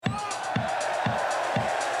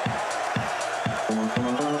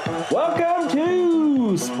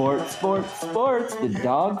Sports, sports, sports, the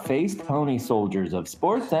dog-faced pony soldiers of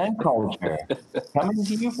sports and culture. Coming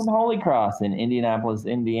to you from Holy Cross in Indianapolis,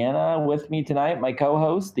 Indiana. With me tonight, my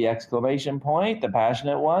co-host, the exclamation point, the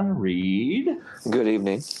passionate one, Reed. Good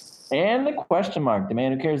evening. And the question mark, the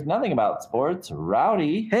man who cares nothing about sports,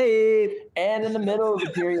 Rowdy. Hey. And in the middle of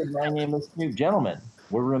the period, my name is Snoop. Gentlemen,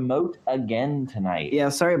 we're remote again tonight. Yeah,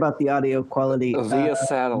 sorry about the audio quality. Via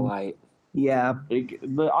satellite. Yeah.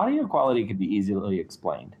 The audio quality could be easily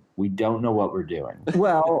explained. We don't know what we're doing.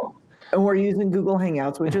 Well, we're using Google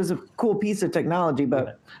Hangouts, which is a cool piece of technology,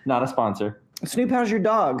 but... Not a sponsor. Snoop, how's your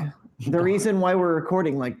dog? The reason why we're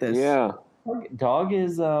recording like this. Yeah. Dog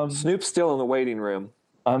is... Snoop's still in the waiting room.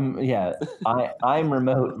 Yeah, I'm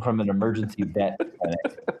remote from an emergency vet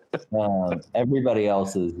clinic. Everybody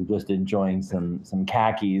else is just enjoying some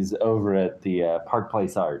khakis over at the Park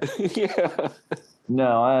Place Art. Yeah.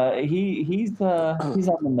 No, he's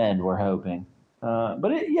on the mend. We're hoping,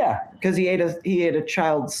 because he ate a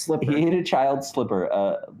child's slipper. He ate a child's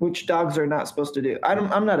slipper, which dogs are not supposed to do.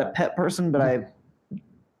 I'm not a pet person, but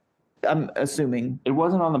I'm assuming it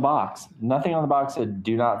wasn't on the box. Nothing on the box said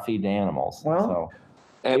 "Do not feed to animals." Well. So.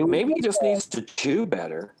 And maybe he just needs to chew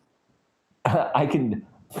better. I can,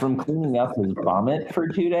 from cleaning up his vomit for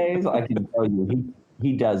 2 days, I can tell you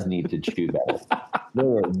he does need to chew better. There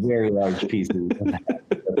were very large pieces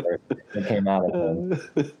that came out of him.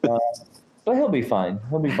 But he'll be fine.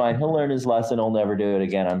 He'll learn his lesson. He'll never do it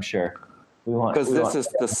again, I'm sure. Because this is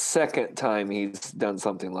the second time he's done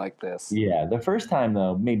something like this. Yeah, the first time,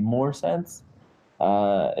 though, made more sense.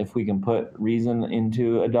 If we can put reason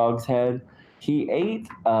into a dog's head. He ate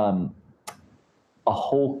a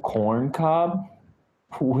whole corn cob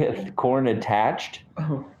with corn attached.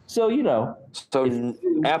 Oh. So, So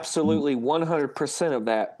absolutely 100% of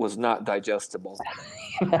that was not digestible.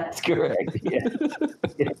 That's correct. Yeah.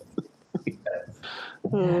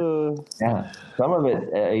 Yeah. Some of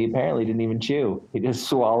it he apparently didn't even chew. He just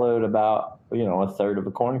swallowed about, a third of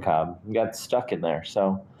a corn cob and got stuck in there.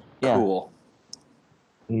 So, yeah. Cool.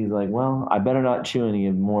 He's like, well, I better not chew any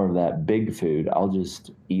more of that big food. I'll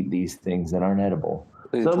just eat these things that aren't edible.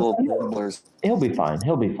 So he'll be fine.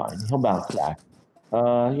 He'll bounce back.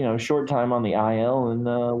 Short time on the IL, and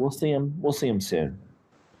we'll see him. We'll see him soon.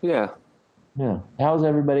 Yeah. Yeah. How's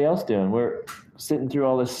everybody else doing? We're sitting through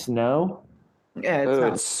all this snow. Yeah,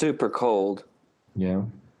 it's super cold. Yeah.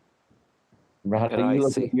 Right. You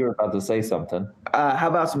look like you were about to say something. How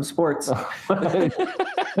about some sports?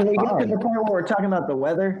 When we get to the point where we're talking about the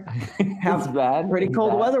weather, how bad, pretty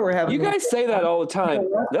cold weather we're having. You guys say that all the time.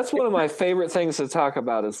 That's one of my favorite things to talk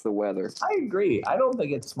about is the weather. I agree. I don't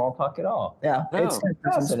think it's small talk at all. Yeah, no. It's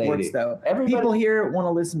fascinating. Sports though. People here want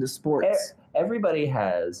to listen to sports. Everybody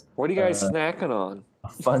has. What are you guys snacking on?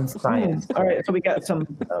 Fun science. All right, so we got some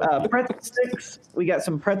pretzel sticks. We got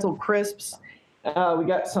some pretzel crisps. We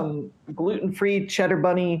got some gluten-free cheddar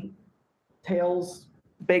bunny tails,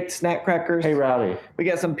 baked snack crackers. Hey, Rowdy. We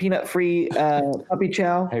got some peanut-free puppy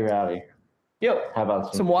chow. Hey, Rowdy. Yep. How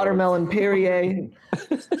about some watermelon Perrier?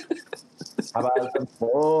 How about some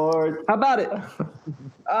sports? How about it?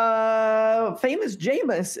 Famous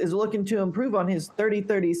Jameis is looking to improve on his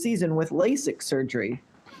 30-30 season with LASIK surgery.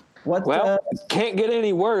 Can't get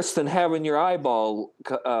any worse than having your eyeball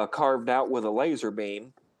carved out with a laser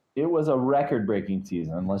beam. It was a record-breaking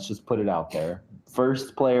season. Let's just put it out there.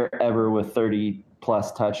 First player ever with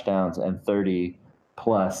 30-plus touchdowns and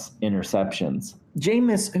 30-plus interceptions.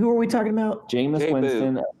 Jameis, who are we talking about? Jameis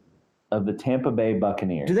Winston of the Tampa Bay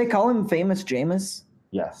Buccaneers. Do they call him Famous Jameis?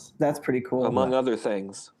 Yes. That's pretty cool. Among other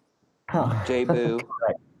things. Huh. J-Boo.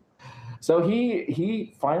 So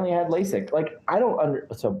he finally had LASIK.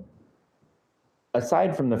 So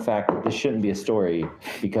aside from the fact that this shouldn't be a story,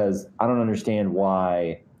 because I don't understand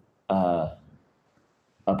why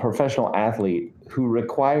a professional athlete who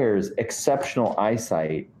requires exceptional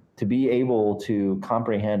eyesight to be able to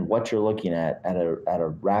comprehend what you're looking at a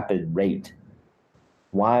rapid rate.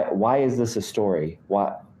 Why is this a story?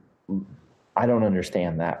 Why? I don't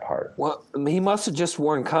understand that part. Well, he must have just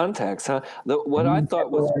worn contacts, huh? What I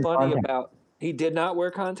thought was funny about he did not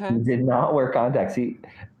wear contacts. He did not wear contacts.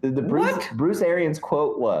 Bruce Arians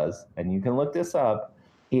quote was, and you can look this up.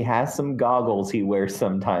 He has some goggles he wears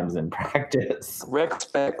sometimes in practice. Rec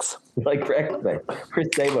specs. Like Rec specs. Chris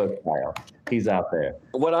Sabo style. He's out there.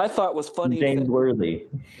 What I thought was funny James Worthy.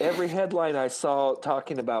 Every headline I saw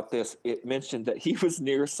talking about this, it mentioned that he was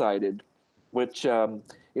nearsighted, which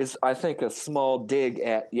is, I think, a small dig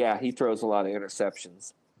at, he throws a lot of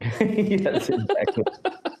interceptions. Yes, exactly.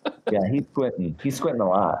 Yeah, he's squinting. He's squinting a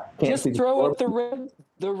lot. Just throw at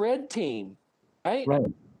the red team, right?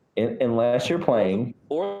 Right. Unless you're playing.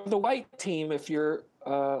 Or the white team if you're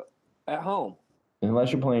at home.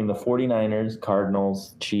 Unless you're playing the 49ers,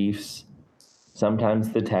 Cardinals, Chiefs, sometimes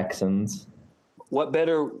the Texans. What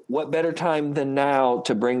better time than now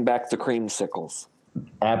to bring back the creamsicles?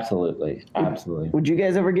 Absolutely. Would you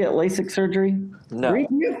guys ever get LASIK surgery? No.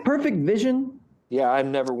 You have perfect vision. Yeah, I've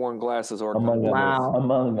never worn glasses or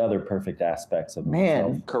Among other perfect aspects of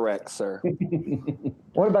Man. Correct, sir.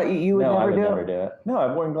 What about you? You would No, I never would do never it? do it. No,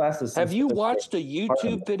 I've worn glasses. Have since you fifth watched a grade.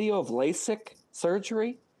 YouTube video of LASIK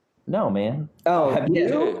surgery? No, man. Oh, Have yeah. you?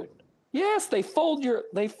 Dude. Yes, they fold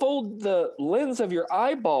the lens of your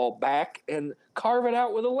eyeball back and carve it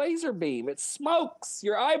out with a laser beam. It smokes.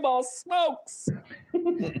 Your eyeball smokes.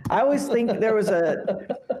 I always think there was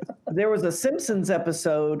a Simpsons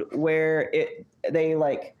episode where they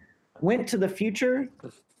like went to the future,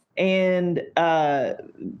 and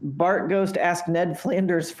Bart goes to ask Ned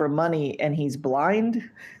Flanders for money, and he's blind.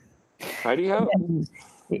 How do you have? And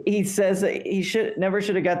he says that he never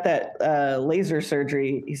should have got that laser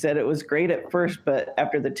surgery. He said it was great at first, but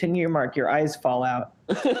after the 10-year mark, your eyes fall out.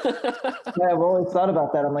 Yeah, I've always thought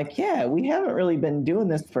about that. I'm like, yeah, we haven't really been doing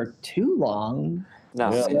this for too long.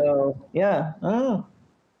 No, Yeah. So yeah, oh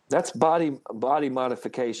that's body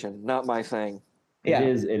modification, not my thing. yeah.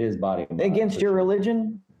 It is body. Against your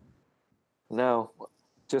religion? No,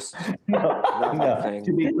 just No, not my no. thing.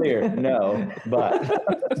 To be clear, no. But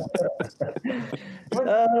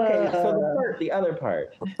okay, so the other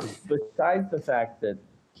part, besides the fact that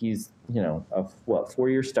he's a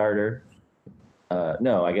 4-year starter.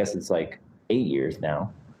 No, I guess it's like 8 years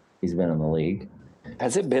now. He's been in the league.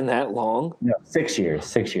 Has it been that long? No, 6 years.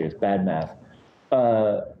 6 years. Bad math.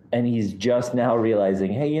 And he's just now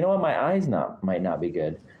realizing, hey, you know what? My eyes might not be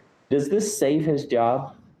good. Does this save his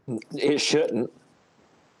job? It shouldn't.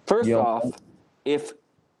 First Yeah. off, if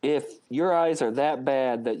your eyes are that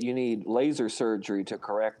bad that you need laser surgery to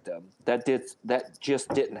correct them, that just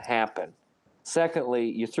didn't happen. Secondly,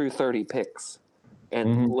 you threw 30 picks,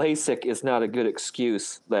 and LASIK is not a good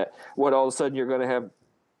excuse that all of a sudden you're going to have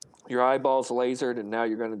your eyeballs lasered and now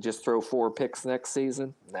you're going to just throw 4 picks next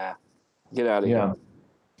season. Nah, get out of here.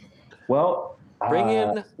 Well, Bring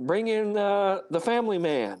in the family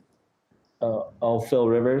man, Phil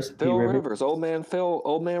Rivers. Phil Rivers, old man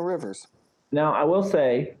Rivers. Now, I will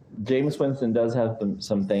say, Jameis Winston does have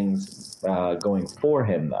some things going for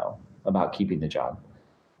him, though, about keeping the job.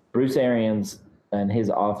 Bruce Arians and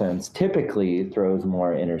his offense typically throws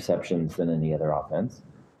more interceptions than any other offense.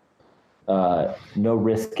 No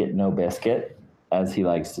risk it, no biscuit, as he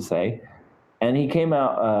likes to say. And he came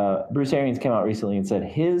out, Bruce Arians came out recently and said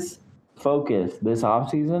his focus this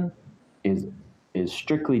offseason is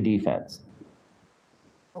strictly defense.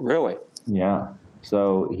 Really? Yeah.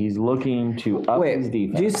 So he's looking to up his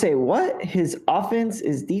defense. Did you say what? His offense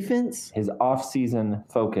is defense? His off-season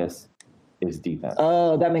focus is defense.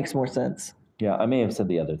 Oh, that makes more sense. Yeah, I may have said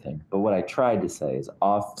the other thing, but what I tried to say is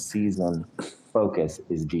off-season focus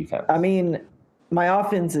is defense. I mean, my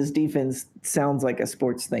offense is defense sounds like a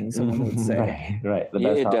sports thing someone would say. Right.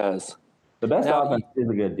 It does. The best Now, offense is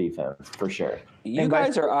a good defense, for sure. You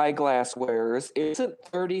guys are eyeglass wearers. Isn't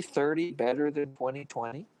 30-30 better than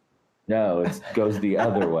 20-20? No, it goes the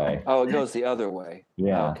other way. Oh, it goes the other way.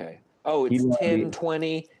 Yeah. Okay. Oh, it's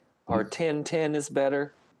 10-20 or 10-10 is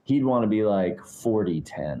better? He'd want to be like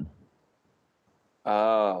 40-10.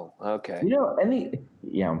 Oh, okay.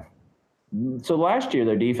 So last year,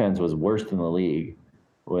 their defense was worst in the league.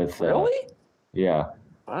 Really? Yeah.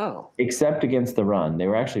 Wow. Except against the run. They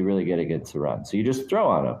were actually really good against the run. So you just throw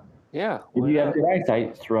on them. Yeah. If you have good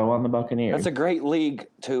eyesight, throw on the Buccaneers. That's a great league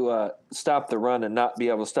to stop the run and not be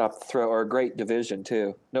able to stop the throw, or a great division,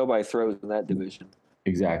 too. Nobody throws in that division.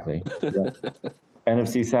 Exactly. Yeah.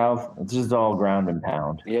 NFC South, it's just all ground and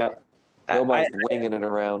pound. Yeah. Nobody's winging it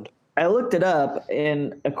around. I looked it up,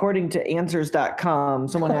 and according to answers.com,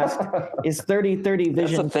 someone asked, is 30-30 vision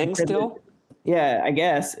That's a thing still? Yeah, I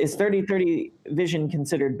guess. Is 30-30 vision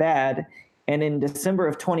considered bad? And in December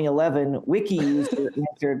of 2011, Wiki user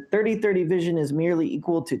answered 30-30 vision is merely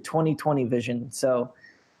equal to 20-20 vision. So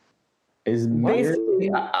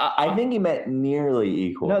Basically, I think he meant nearly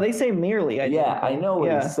equal. no, they say merely. I know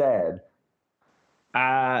what he said.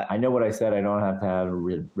 I I know what I said. I don't have to have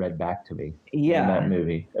it read back to me. Yeah. In that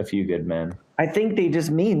movie, A Few Good Men. I think they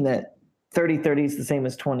just mean that 30-30 is the same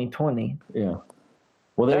as 20-20. Yeah.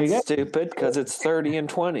 Well, there That's you go. stupid because it's 30 and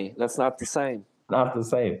 20. That's not the same. Not the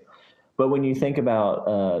same. But when you think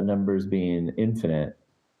about numbers being infinite,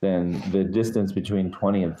 then the distance between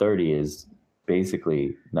 20 and 30 is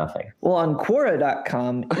basically nothing. Well, on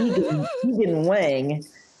Quora.com, Egan Wang,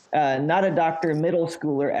 not a doctor, middle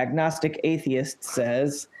schooler, agnostic atheist,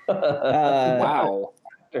 says, Wow.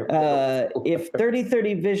 If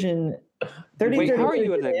 30/30 vision, 30/30 Wait, how are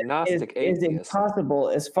you an vision agnostic is atheist? impossible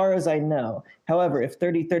as far as I know. However, if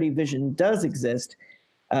 30/30 vision does exist,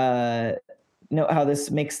 note how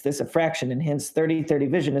this makes this a fraction, and hence 30/30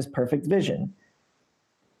 vision is perfect vision.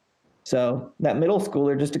 So that middle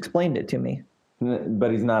schooler just explained it to me. But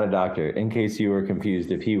he's not a doctor, in case you were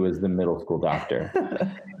confused if he was the middle school doctor.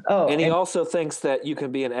 Oh, And he also thinks that you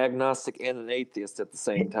can be an agnostic and an atheist at the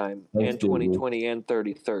same time in 2020 and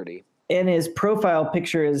 30/30. and his profile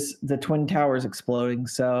picture is the Twin Towers exploding.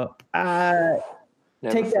 So Never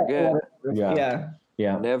take forget. that.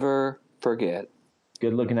 Yeah. Never forget.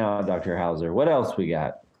 Good looking out, Dr. Hauser. What else we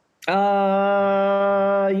got? You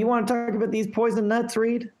want to talk about these poison nuts,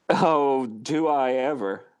 Reed? Oh, do I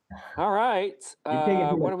ever? All right.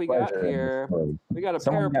 What do we got here? We got a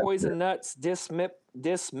pair of poison nuts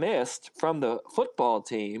dismissed from the football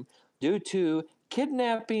team due to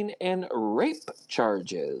kidnapping and rape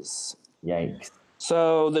charges. Yikes.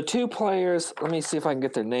 So the two players, let me see if I can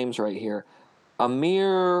get their names right here.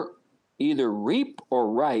 Amir, either Reap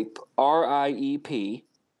or Ripe, R-I-E-P.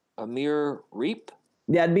 Amir Reap.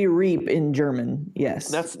 That'd be Reap in German. Yes.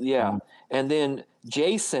 That's, yeah. And then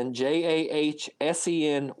Jason,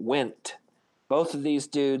 Jahsen Went. Both of these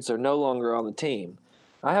dudes are no longer on the team.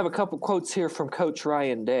 I have a couple quotes here from Coach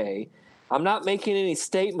Ryan Day. I'm not making any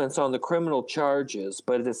statements on the criminal charges,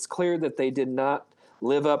 but it's clear that they did not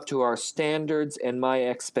live up to our standards and my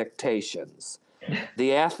expectations.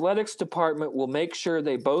 The athletics department will make sure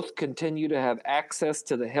they both continue to have access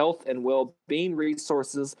to the health and well-being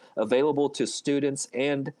resources available to students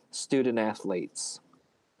and student athletes.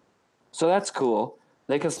 So that's cool.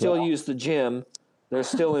 They can still use the gym. They're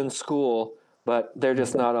still in school, but they're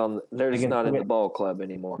just not on. They're just not in the ball club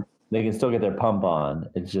anymore. They can still get their pump on.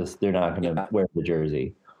 It's just they're not going to wear the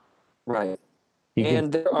jersey. Right.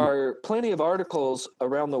 And there are plenty of articles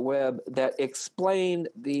around the web that explain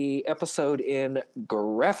the episode in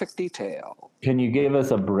graphic detail. Can you give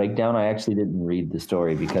us a breakdown? I actually didn't read the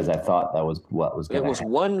story because I thought that was what was going to happen. It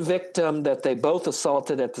was one victim that they both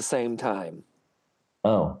assaulted at the same time.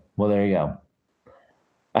 Oh, well, there you go.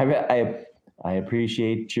 I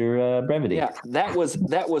appreciate your brevity. Yeah, that was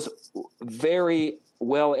very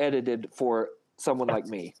well edited for someone like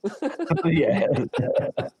me. Yeah.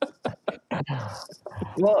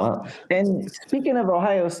 Well, and speaking of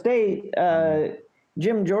Ohio State,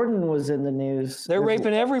 Jim Jordan was in the news. They're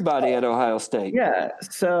raping everybody at Ohio State. Yeah.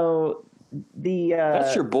 So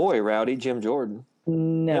that's your boy, Rowdy, Jim Jordan.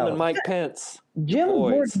 No. Him and Mike Pence. Jim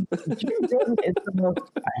Jordan is the most.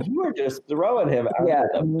 You were just throwing him out. Yeah.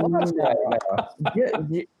 No.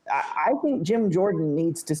 I think Jim Jordan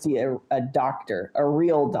needs to see a doctor, a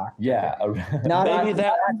real doctor. Yeah. Not maybe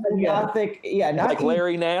that. Not like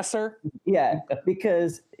Larry Nassar. Yeah,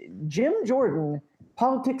 because Jim Jordan,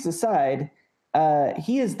 politics aside,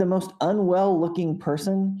 he is the most unwell-looking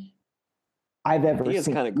person I've ever seen. He is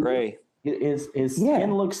kind of gray. His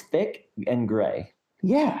skin looks thick and gray.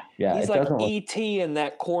 Yeah. Yeah. He's like E.T. in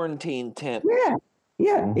that quarantine tent.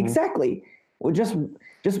 Yeah, exactly. Well, just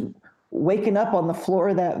waking up on the floor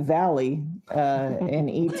of that valley, and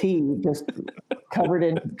E.T. just covered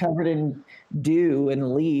in dew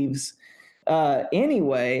and leaves.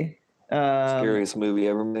 Anyway, scariest movie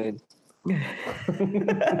ever made.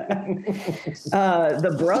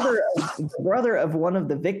 The brother of one of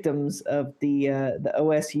the victims of the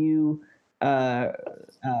OSU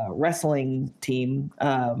wrestling team.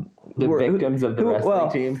 Victims of the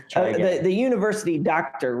wrestling team. The university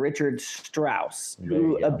doctor, Richard Strauss,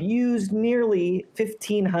 who abused nearly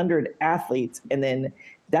 1,500 athletes and then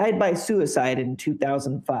died by suicide in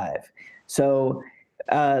 2005. So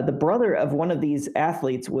the brother of one of these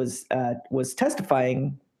athletes was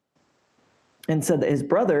testifying and said that his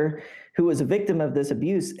brother, who was a victim of this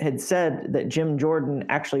abuse, had said that Jim Jordan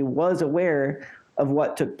actually was aware of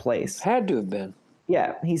what took place. Had to have been.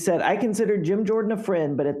 Yeah, he said, I consider Jim Jordan a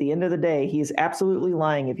friend, but at the end of the day, he is absolutely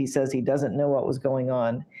lying if he says he doesn't know what was going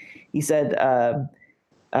on. He said,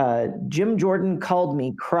 Jim Jordan called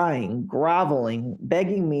me crying, groveling,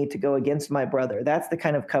 begging me to go against my brother. That's the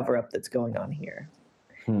kind of cover-up that's going on here.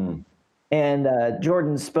 And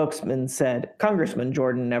Jordan's spokesman said, Congressman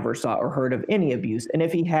Jordan never saw or heard of any abuse, and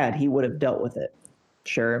if he had, he would have dealt with it.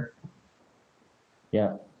 Sure.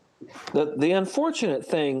 Yeah. The unfortunate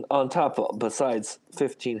thing on top of, besides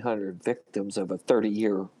 1,500 victims of a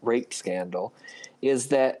 30-year rape scandal, is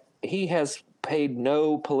that he has paid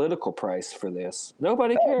no political price for this.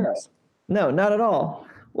 Nobody cares. No, not at all.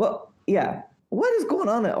 Well, yeah. What is going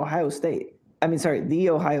on at Ohio State? The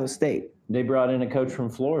Ohio State. They brought in a coach from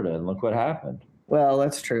Florida, and look what happened. Well,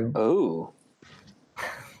 that's true. Oh.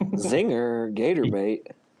 Zinger, gator bait.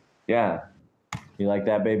 Yeah. You like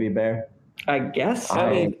that, baby bear? I guess. I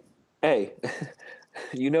mean, hey,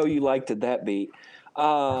 you know you liked it that beat.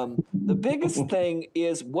 The biggest thing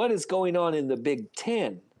is what is going on in the Big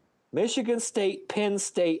Ten. Michigan State, Penn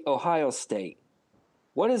State, Ohio State.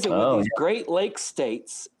 What is it with these Great Lakes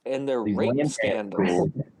states and their These rape land scandals?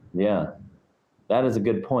 schools. Yeah. That is a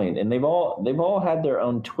good point. And they've all had their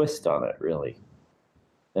own twist on it, really.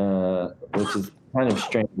 Which is kind of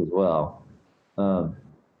strange as well.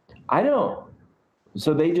 I don't.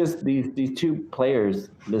 So they just these two players,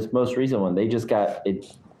 this most recent one, they just got it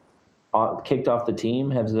kicked off the team.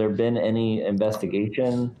 Has there been any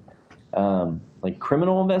investigation, like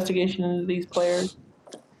criminal investigation into these players?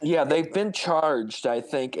 Yeah, they've been charged, I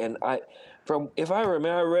think, and if I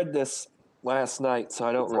remember, I read this last night, so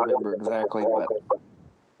I don't remember exactly,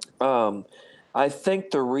 but I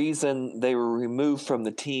think the reason they were removed from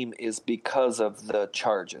the team is because of the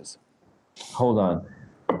charges. Hold on.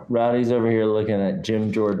 Rowdy's over here looking at Jim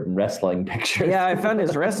Jordan wrestling pictures. Yeah, I found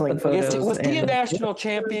his wrestling photos. Was he a national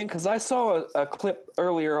champion? Because I saw a clip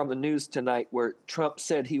earlier on the news tonight where Trump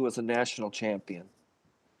said he was a national champion.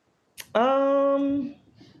 So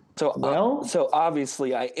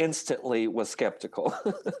obviously I instantly was skeptical.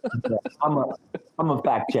 I'm a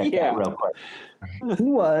fact check that real quick. He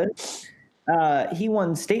was. He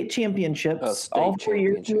won state championships all 4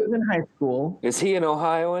 years he was in high school. Is he an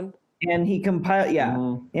Ohioan? And he compiled,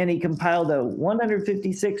 and he compiled a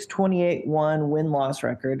 156-28-1 win-loss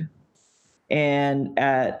record. And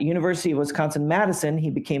at University of Wisconsin-Madison, he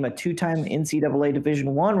became a two-time NCAA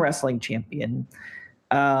Division I wrestling champion.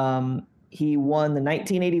 He won the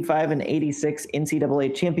 1985 and 86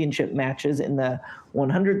 NCAA championship matches in the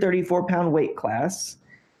 134-pound weight class.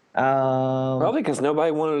 Probably because nobody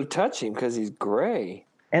wanted to touch him because he's gray.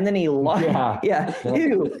 And then he lost. Yeah.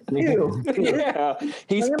 Ew. Yeah.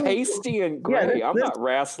 He's pasty and gray. Yeah, I'm not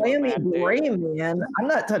wrestling clammy that gray dude. man. I'm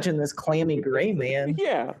not touching this clammy gray man.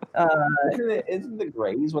 Yeah. Isn't the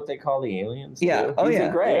Greys what they call the aliens? Yeah. Too? Oh, He's yeah.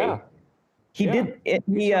 a Gray. Yeah. He Yeah. did. He's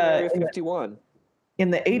from Area 51. In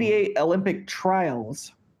the '88 Olympic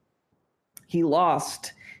trials, he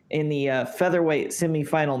lost in the featherweight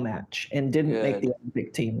semifinal match and didn't make the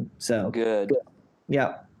Olympic team. So Good.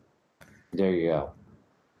 Yeah. There you go.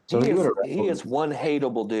 So he is one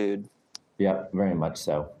hateable dude. Yeah, very much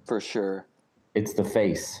so. For sure. It's the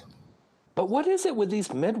face. But what is it with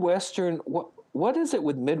these Midwestern? What is it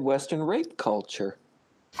with Midwestern rape culture?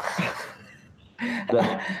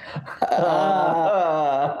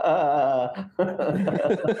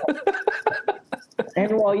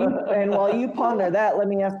 And while you ponder that, let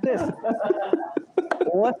me ask this: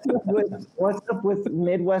 What's up with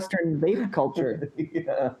Midwestern vape culture?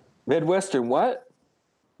 Yeah. Midwestern what?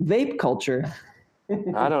 Vape culture.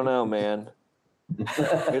 I don't know, man.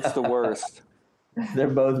 It's the worst. They're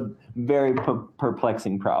both very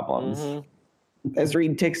perplexing problems. Mm-hmm. As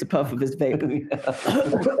Reed takes a puff of his vape.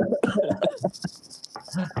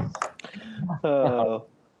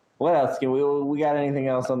 What else? Can we got anything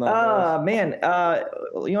else on that? Man,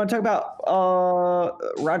 you want to talk about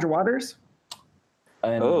Roger Waters?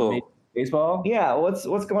 And baseball? Yeah,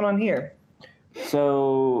 what's going on here?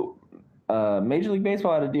 So, Major League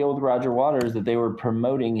Baseball had a deal with Roger Waters that they were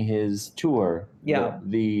promoting his tour. Yeah.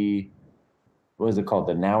 The what is it called?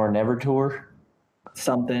 The Now or Never tour?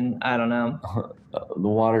 Something, I don't know. The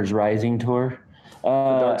Waters Rising tour. The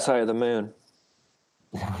Dark Side of the Moon.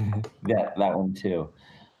 that one too.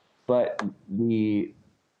 But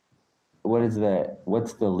what's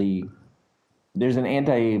the league? There's an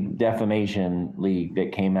anti-defamation league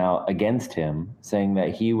that came out against him, saying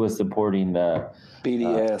that he was supporting the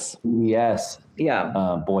BDS.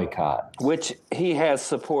 BDS boycott. Which he has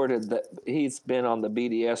supported. That he's been on the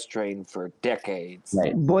BDS train for decades.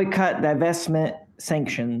 Right. Boycott, divestment,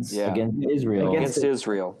 sanctions. Yeah. Against Israel. Against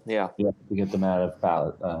Israel. Yeah. To get them out of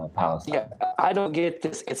Palestine. Yeah. I don't get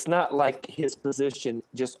this. It's not like his position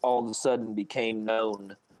just all of a sudden became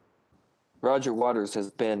known. Roger Waters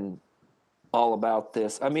has been all about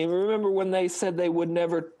this. I mean, remember when they said they would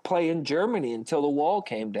never play in Germany until the wall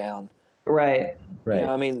came down? Right. Right.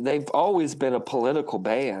 Yeah, I mean, they've always been a political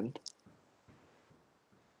band.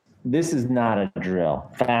 This is not a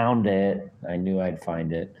drill. Found it. I knew I'd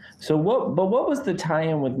find it. So what was the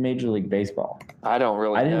tie-in with Major League Baseball? I don't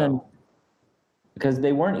really know. Because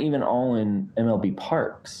they weren't even all in MLB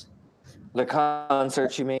parks. The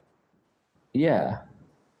concert, you mean? Yeah.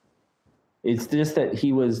 It's just that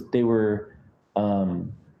they were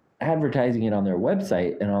advertising it on their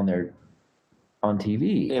website and on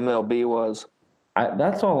TV. MLB was.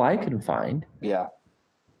 That's all I can find. Yeah.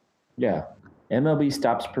 Yeah. MLB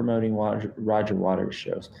stops promoting Roger Waters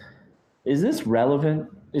shows. Is this relevant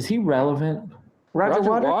Is he relevant? Roger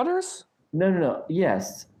Waters? Waters? No.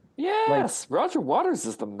 Yes. Yes. Roger Waters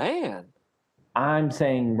is the man. I'm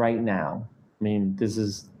saying right now. I mean,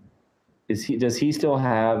 does he still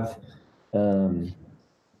have any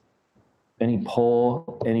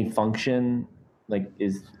pull, any function? Like,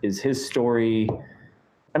 is his story?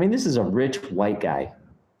 I mean, this is a rich white guy.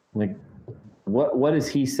 Like, what is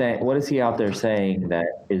he saying? What is he out there saying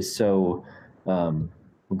that is so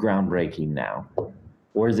groundbreaking now?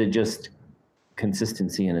 Or is it just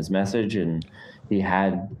consistency in his message, and he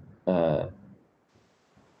had more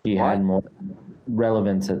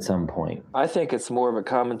relevance at some point? I think it's more of a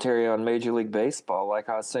commentary on Major League Baseball, like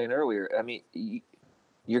I was saying earlier. I mean,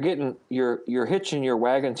 you're hitching your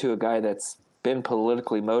wagon to a guy that's been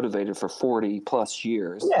politically motivated for 40 plus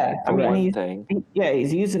years. Yeah, I mean,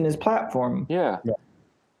 he's using his platform. Yeah.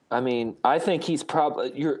 I mean, I think he's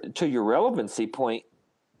probably to your relevancy point.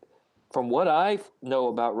 From what I know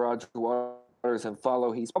about Roger Waters and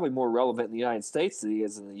follow, he's probably more relevant in the United States than he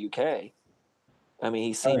is in the UK. I mean,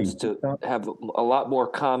 he seems to have a lot more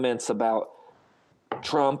comments about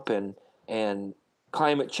Trump and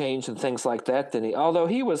climate change and things like that than although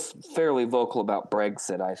he was fairly vocal about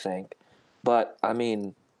Brexit, I think. But I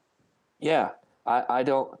mean, yeah, I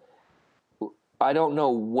don't know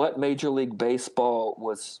what Major League Baseball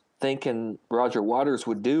was thinking Roger Waters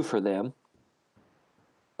would do for them.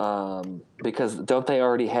 Because don't they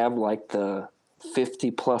already have like the 50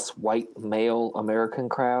 plus white male American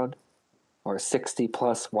crowd or 60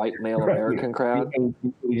 plus white male American crowd?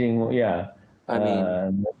 Yeah. I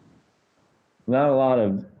mean, not a lot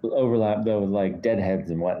of overlap though with like deadheads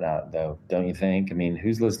and whatnot though, don't you think? I mean,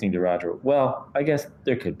 who's listening to Roger? Well, I guess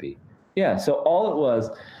there could be. Yeah. So all it was,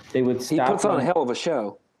 they would stop. He puts on a hell of a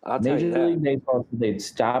show. I'll tell you that. Major League Baseball, they'd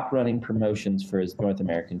stop running promotions for his North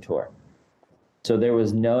American tour. So there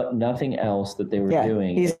was nothing else that they were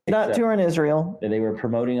doing. He's not touring Israel. They were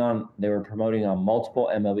promoting on multiple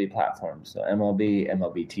MLB platforms. So MLB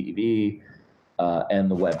TV, and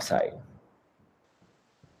the website.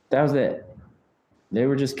 That was it. They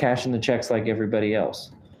were just cashing the checks like everybody else.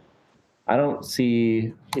 I don't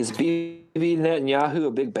see. Is Bibi Netanyahu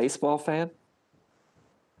a big baseball fan?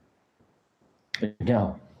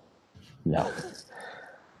 No.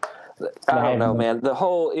 I don't know, man. The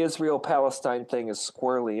whole Israel-Palestine thing is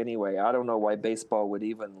squirrely anyway. I don't know why baseball would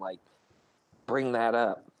even like bring that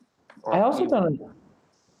up. I also don't.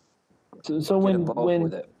 So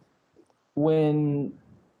when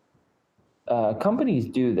companies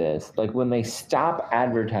do this, like when they stop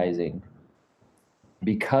advertising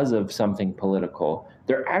because of something political,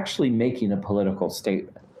 they're actually making a political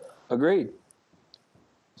statement. Agreed.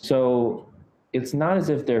 So it's not as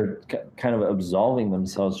if they're kind of absolving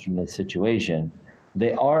themselves from the situation.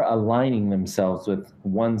 They are aligning themselves with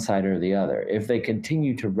one side or the other. If they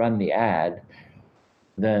continue to run the ad,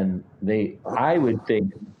 then I would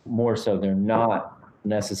think more so they're not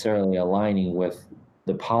necessarily aligning with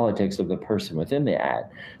the politics of the person within the ad.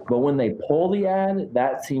 But when they pull the ad,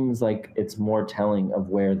 that seems like it's more telling of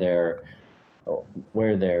where their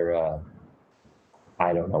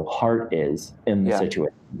I don't know, heart is in the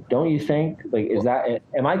situation. Don't you think? Like,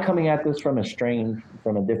 am I coming at this from a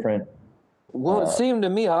different? Well, it seemed to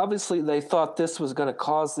me, obviously, they thought this was going to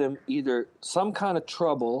cause them either some kind of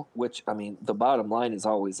trouble, which, I mean, the bottom line is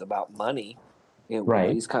always about money in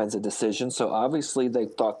these kinds of decisions. So obviously they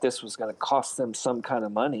thought this was going to cost them some kind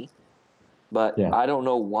of money. But I don't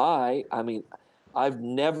know why. I mean, I've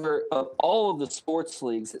never, of all of the sports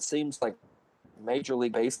leagues, it seems like Major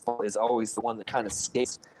League Baseball is always the one that kind of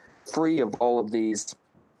skates free of all of these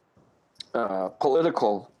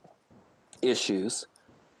political issues.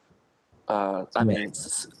 I mean,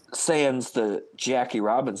 sans the Jackie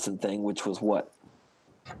Robinson thing, which was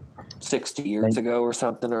 60 years ago or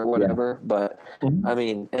something or whatever. But I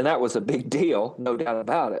mean, and that was a big deal, no doubt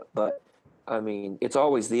about it. But I mean, it's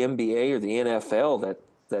always the NBA or the NFL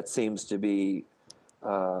that seems to be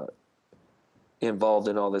involved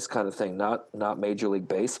in all this kind of thing, not Major League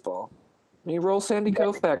Baseball. I mean, roll Sandy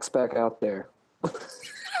Koufax back out there.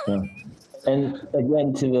 And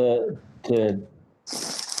again, to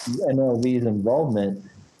MLB's involvement,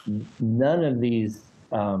 none of these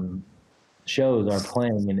shows are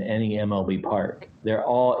playing in any MLB park. They're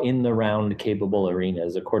all in the round capable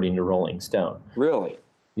arenas, according to Rolling Stone. Really?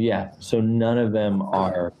 Yeah. So none of them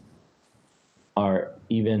are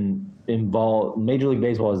even involved. Major League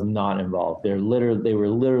Baseball is not involved. They were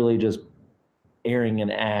literally just airing an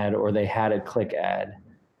ad, or they had a click ad.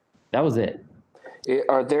 That was it.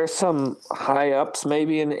 Are there some high ups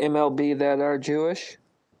maybe in MLB that are Jewish?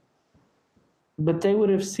 But they would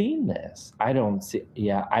have seen this. I don't see.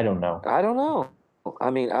 Yeah, I don't know. I don't know. I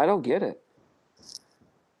mean, I don't get it.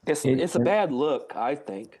 It's a bad look, I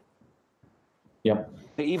think, Yep.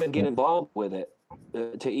 to even get involved with it,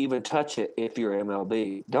 to even touch it if you're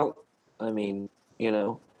MLB.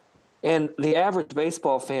 And the average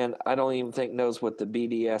baseball fan, I don't even think knows what the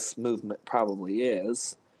BDS movement probably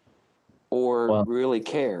is or really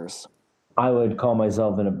cares. I would call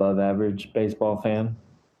myself an above average baseball fan.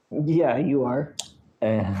 Yeah, you are.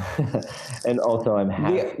 And also I'm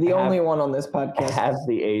the only one on this podcast. Half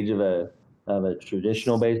the age of a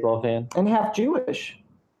traditional baseball fan. And half Jewish.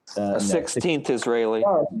 A 16th Israeli.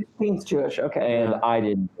 Oh, 16th Jewish. Okay. And I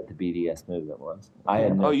didn't know what the BDS movement was.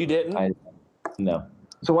 You didn't? No.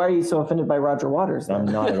 So why are you so offended by Roger Waters then? I'm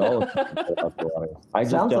not at all offended by Roger Waters. I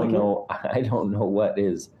just don't know. I don't know what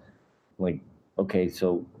is like. Okay,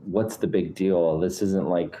 so what's the big deal? This isn't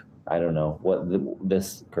like, I don't know what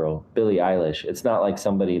this girl, Billie Eilish. It's not like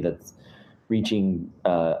somebody that's reaching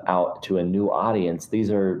out to a new audience. These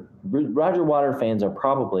are Roger Waters fans are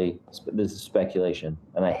probably, this is speculation,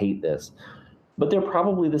 and I hate this, but they're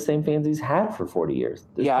probably the same fans he's had for 40 years.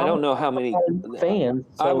 I don't know how many fans.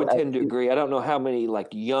 So I would tend to agree. I don't know how many like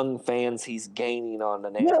young fans he's gaining on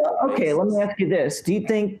an annual okay, basis. let me ask you this: Do you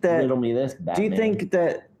think that? Riddle me this, Batman. Do you think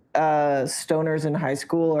that stoners in high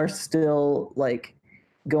school are still like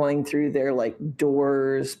going through their like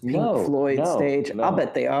Doors, Pink Floyd stage? No. I'll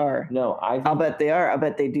bet they are. No, I'll bet they are. I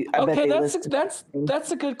bet they do.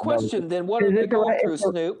 That's a good question. Then what are they going through,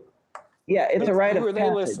 Snoop? Yeah, it's a rite of passage. Who are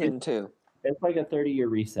they listening to? It's like a 30-year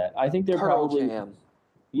reset. I think they're Pearl probably Jam.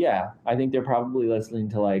 Yeah, I think they're probably listening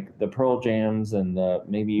to like the Pearl Jams and the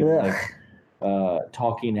maybe even like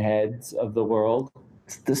Talking Heads of the world.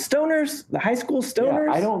 The stoners, the high school stoners.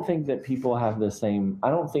 Yeah, I don't think that people have the same. I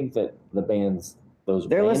don't think that the bands, those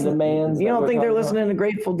they're listening. Bands. You don't think they're listening to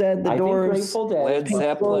Grateful Dead, The Doors, Grateful Dead, Led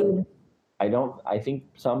Zeppelin. I think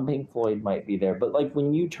some Pink Floyd might be there, but like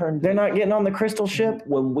when you turn, they're not getting on the crystal ship.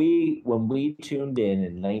 When we tuned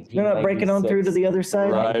in 1996, they're not breaking on through to the other side.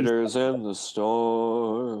 Riders in the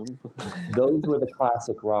Storm. Those were the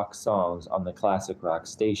classic rock songs on the classic rock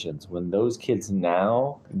stations. When those kids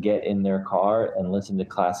now get in their car and listen to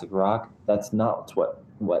classic rock, that's not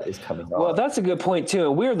what is coming on. Well, that's a good point too.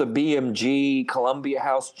 And we're the BMG Columbia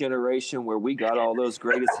House generation where we got all those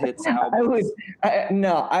greatest hits albums. I'm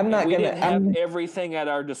not we gonna didn't have everything at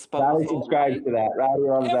our disposal. Rowdy subscribes to that. Rowdy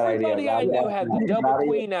loves that idea. Everybody I knew had the Double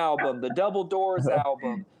Queen album, the Double Doors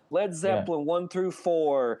album, Led Zeppelin 1 through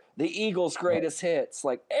 4, the Eagles' greatest hits.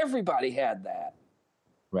 Like everybody had that.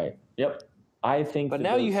 Right. Yep. I think. But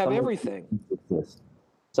now you have everything.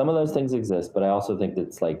 Some of those things exist, but I also think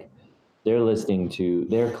that's like they're listening to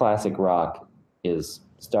their classic rock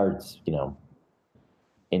starts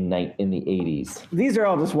in the 80s. These are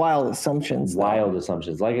all just wild assumptions. Like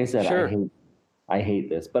I said, sure. I hate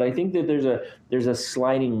this, but I think that there's a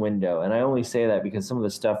sliding window, and I only say that because some of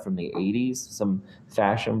the stuff from the 80s, some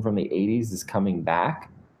fashion from the 80s is coming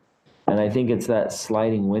back. And I think it's that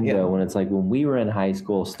sliding window when it's like when we were in high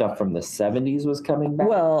school, stuff from the 70s was coming back.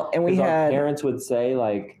 Well, and our parents would say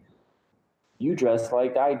like, you dressed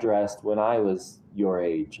like I dressed when I was your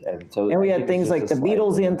age. And we had things like the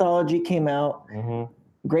Beatles anthology came out. Mm-hmm.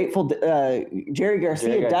 Grateful, Jerry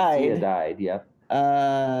Garcia died. Yep.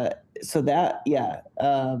 So that,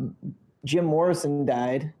 Jim Morrison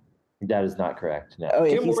died. That is not correct. No. Oh,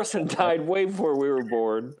 yeah, Jim Morrison died way before we were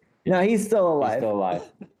born. No, he's still alive. He's still alive.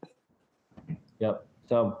 Yep.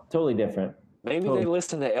 So totally different. Maybe they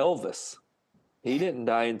listened to Elvis. He didn't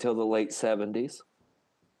die until the late 70s.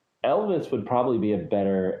 Elvis would probably be a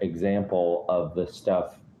better example of the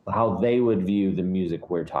stuff, how they would view the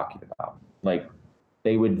music we're talking about. Like,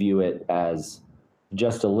 they would view it as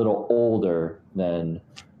just a little older than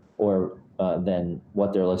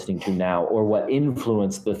what they're listening to now, or what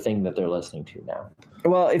influenced the thing that they're listening to now.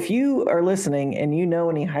 Well, if you are listening and you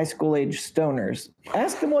know any high school age stoners,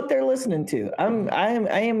 ask them what they're listening to. I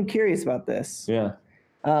am curious about this. Yeah.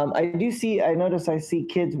 I notice I see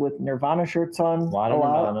kids with Nirvana shirts on a lot.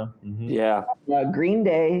 Nirvana. Mm-hmm. Yeah. Green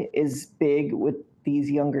Day is big with these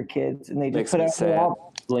younger kids, and they just Makes put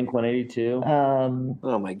out Blink 182.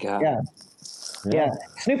 Oh my God. Yeah.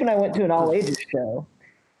 Snoop and I went to an all ages show,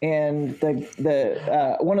 and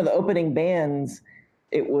the one of the opening bands,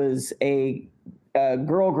 it was a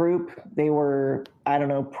girl group. They were, I don't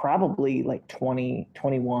know, probably like 20,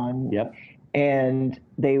 21. Yep. And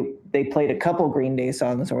they played a couple Green Day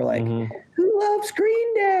songs, and we're like, who loves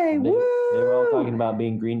Green Day? They were all talking about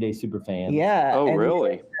being Green Day super fans. Yeah. Oh,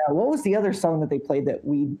 really? What was the other song that they played that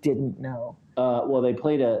we didn't know? Well, they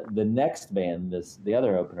played the next band. The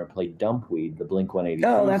other opener played Dumpweed, the Blink 182.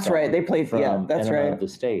 Oh, that's right. They played. From that's Enema right. of the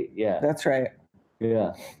State. Yeah. That's right.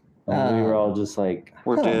 Yeah. And we were all just like,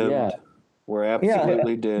 We're doomed. yeah. We're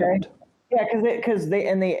absolutely doomed. Yeah, because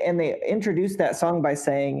they introduced that song by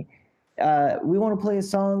saying, "We want to play a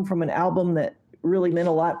song from an album that really meant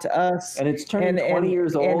a lot to us, And it's turning 20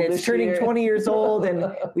 years old. and it's this turning year. 20 years old,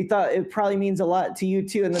 and we thought it probably means a lot to you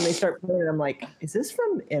too." And then they start playing, and I'm like, "Is this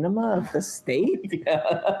from Enema of the State?"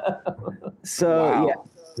 Yeah. So Wow.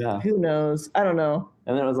 Yeah. who knows? I don't know.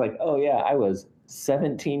 And then I was like, oh yeah, I was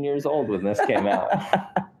 17 years old when this came out.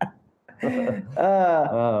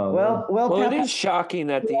 Well, It is shocking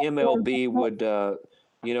that the MLB would,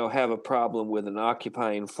 have a problem with an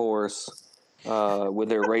occupying force with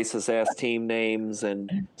their racist ass team names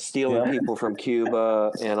and stealing people from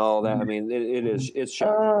Cuba and all that. I mean, it's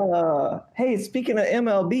shocking. Hey, speaking of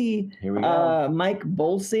MLB, Here we go. Mike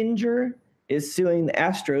Bolsinger is suing the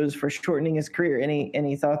Astros for shortening his career.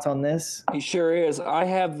 Any thoughts on this? He sure is. I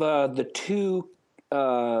have the two.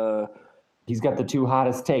 He's got the two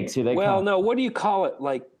hottest takes. Here they come. No, what do you call it?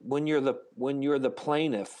 Like when you're the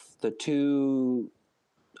plaintiff, the two,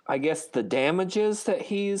 I guess, the damages that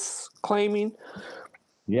he's claiming.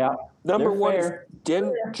 Yeah. Number one is fair.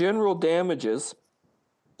 general damages,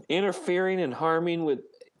 interfering and harming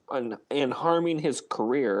harming his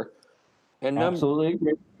career, and Absolutely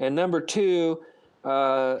agree. And number two,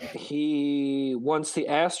 he wants the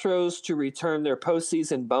Astros to return their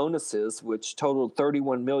postseason bonuses, which totaled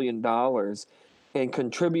 $31 million, and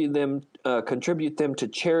contribute them to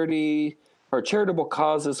charity or charitable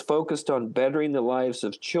causes focused on bettering the lives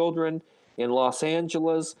of children in Los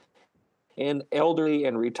Angeles and elderly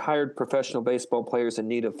and retired professional baseball players in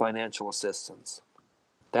need of financial assistance.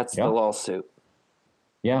 That's the lawsuit.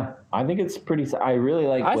 Yeah, I think it's pretty. I really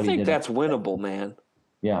like. I think that's winnable, man.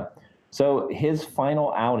 Yeah. So his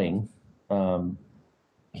final outing,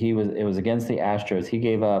 it was against the Astros. He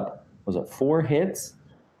gave up, was it 4 hits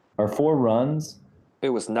or 4 runs? It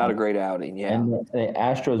was not a great outing, yeah. And the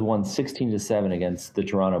Astros won 16-7 against the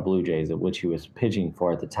Toronto Blue Jays, which he was pitching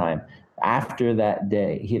for at the time. After that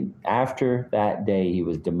day, he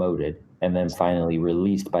was demoted and then finally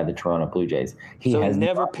released by the Toronto Blue Jays. He has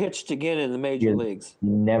never pitched again in the major leagues.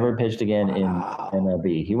 Never pitched again in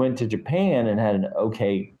MLB. He went to Japan and had an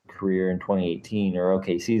okay career in 2018 or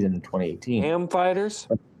okay season in 2018. Ham Fighters?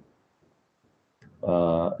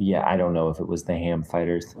 Yeah, I don't know if it was the Ham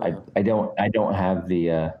Fighters. I don't have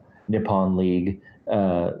the Nippon League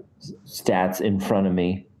stats in front of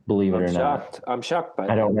me. Believe it or not, I'm shocked by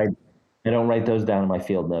that. I don't write those down in my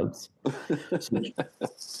field notes.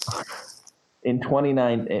 In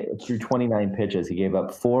 29 pitches, he gave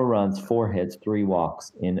up 4 runs, 4 hits, 3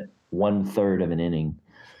 walks in 1/3 of an inning.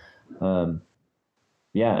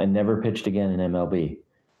 And never pitched again in MLB.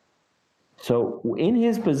 So in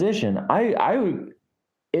his position,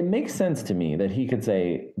 it makes sense to me that he could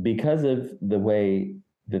say, because of the way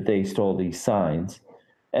that they stole these signs,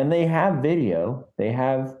 and they have video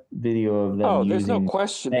of them. Oh, there's no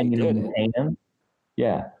question they did it.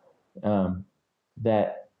 Yeah,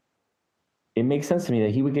 that it makes sense to me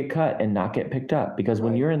that he would get cut and not get picked up, because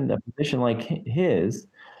when you're in a position like his,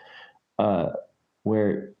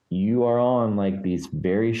 where you are on like this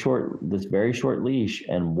very short leash,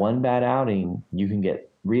 and one bad outing, you can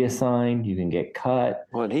get reassigned, you can get cut.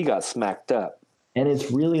 Well, he got smacked up. And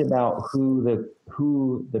it's really about who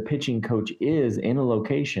the pitching coach is in a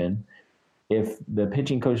location. If the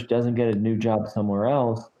pitching coach doesn't get a new job somewhere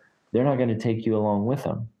else, they're not going to take you along with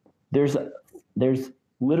them. There's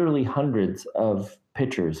literally hundreds of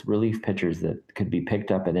relief pitchers that could be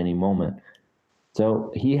picked up at any moment.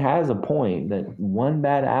 So he has a point that one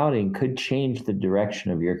bad outing could change the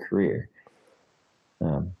direction of your career.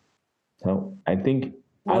 So I think.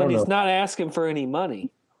 Well, and he's not asking for any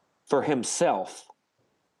money for himself.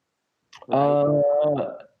 Right?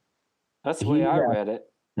 That's the way I read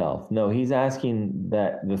it. No, he's asking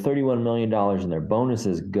that the $31 million in their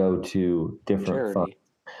bonuses go to different funds,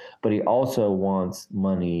 but he also wants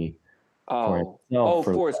money for himself.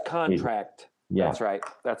 For his contract. Yeah, that's right.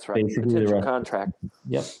 Basically, potential contract.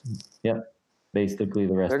 Yep. Basically,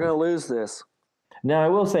 the rest. They're going to lose this. Now, I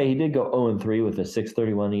will say he did go 0-3 with a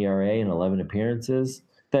 6.31 ERA and 11 appearances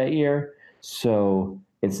that year. So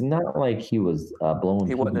it's not like he was blowing.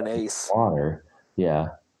 He wasn't an ace. Water. Yeah,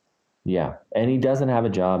 and he doesn't have a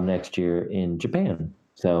job next year in Japan.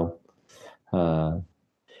 So, but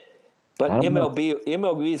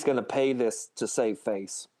MLB is going to pay this to save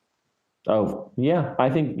face. Oh yeah, I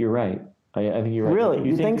think you're right. I think you're right. Really?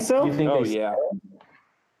 You think so? You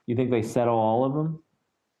think they settle all of them?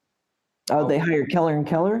 Oh, they hired Keller and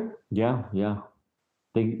Keller? Yeah. The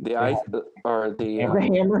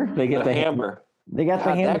hammer. They get the hammer. They got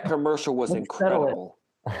the hammer. That commercial was incredible.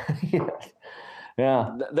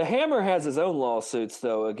 Yeah. The Hammer has his own lawsuits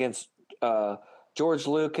though against George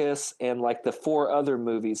Lucas and like the 4 other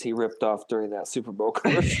movies he ripped off during that Super Bowl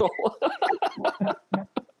commercial.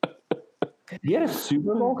 You had a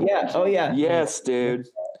Super Bowl? Yeah. Oh yeah. Yes, dude.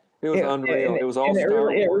 It was unreal. It was all and Star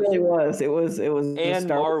Wars. It really was. It was and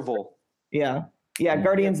Star Marvel. Yeah. Yeah.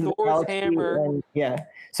 Guardians of the Thor's Galaxy. hammer And, yeah.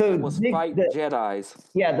 So was Nick, fighting Jedis.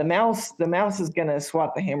 yeah, the mouse is gonna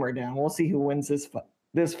swat the hammer down. We'll see who wins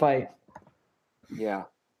this fight. Yeah.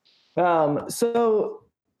 So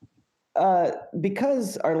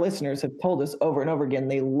because our listeners have told us over and over again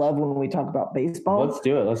they love when we talk about baseball. Let's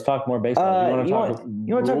do it. Let's talk more baseball. You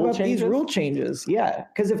want to talk about these rule changes? Yeah,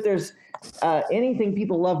 because if there's anything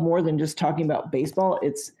people love more than just talking about baseball,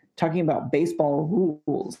 it's talking about baseball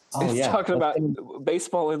rules. It's talking about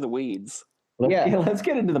baseball in the weeds. Let's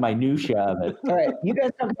get into the minutia of it. All right, you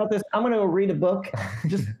guys talk about this. I'm going to read a book.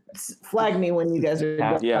 Just flag me when you guys are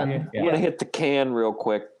done. Yeah. I'm going to hit the can real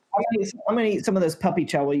quick. I'm going to eat some of this puppy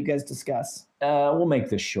chow while you guys discuss. We'll make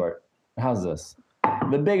this short. How's this?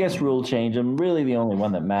 The biggest rule change, and really the only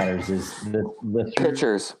one that matters, is the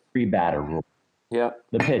pitchers. 3-batter rule. Yeah.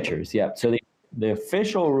 The pitchers, yeah. So the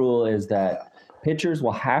official rule is that pitchers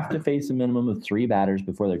will have to face a minimum of 3 batters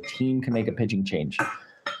before their team can make a pitching change,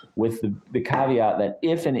 with the caveat that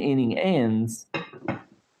if an inning ends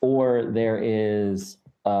or there is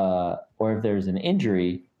or if there's an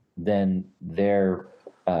injury, then they're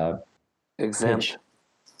exempt.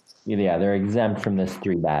 They're exempt from this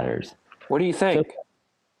 3 batters. What do you think? So,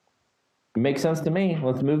 it makes sense to me.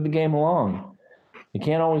 Let's move the game along. It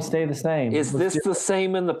can't always stay the same. Is this the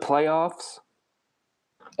same in the playoffs?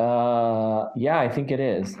 Yeah, I think it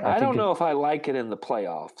is. I don't know if I like it in the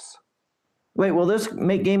playoffs. Wait, will this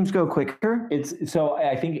make games go quicker?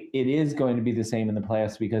 I think it is going to be the same in the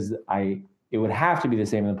playoffs because it would have to be the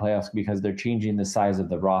same in the playoffs because they're changing the size of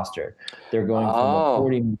the roster. They're going from a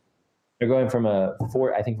 40. They're going from a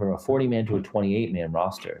 40-man to a 28-man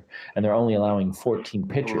roster, and they're only allowing 14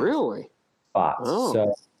 pitchers. Really? Spots. Oh.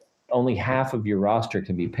 So only half of your roster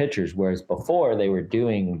can be pitchers, whereas before they were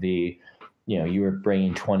doing you were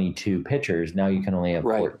bringing 22 pitchers. Now you can only have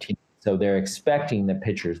 14. So they're expecting that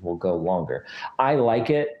pitchers will go longer. I like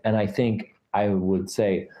it, and I think I would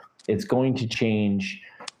say it's going to change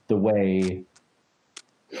the way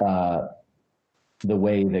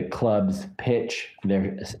the clubs pitch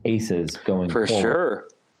their aces going for forward. Sure.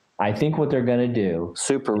 I think what they're going to do,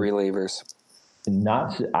 super relievers.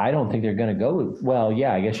 I don't think they're going to go. Well,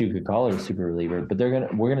 yeah, I guess you could call it a super reliever, but we're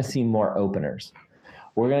going to see more openers.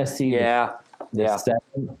 We're going to see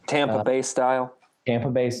Tampa Bay style. Tampa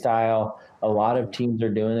Bay style. A lot of teams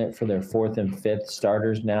are doing it for their 4th and 5th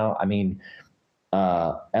starters now. I mean,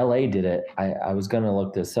 LA did it. I was going to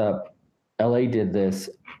look this up. LA did this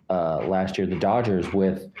last year. The Dodgers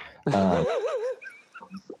with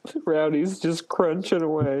Rowdy's just crunching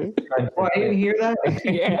away. Oh, I didn't hear that.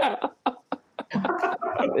 Yeah.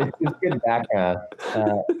 It's good background.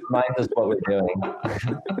 Reminds us what we're doing.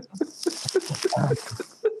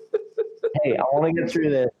 Hey, I want to get through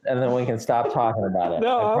this, and then we can stop talking about it.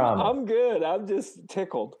 No, I promise. I'm good. I'm just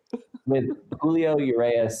tickled. With Julio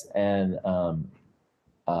Urias and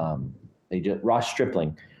Ross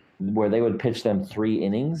Stripling, where they would pitch them 3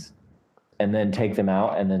 innings and then take them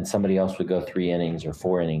out, and then somebody else would go 3 innings or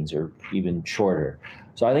 4 innings or even shorter.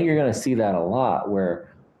 So I think you're going to see that a lot, where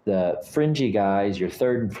the fringy guys, your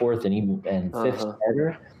 3rd and 4th and 5th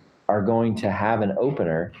starter, are going to have an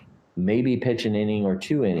opener, maybe pitch an inning or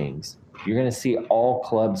 2 innings. You're going to see all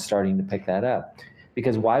clubs starting to pick that up,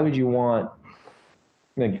 because why would you want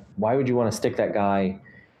to stick that guy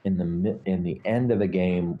in the end of a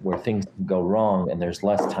game where things can go wrong and there's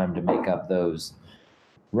less time to make up those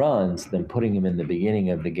runs than putting him in the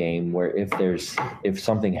beginning of the game, where if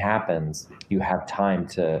something happens, you have time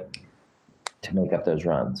to make up those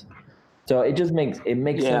runs. So it just makes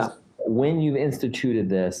sense. When you've instituted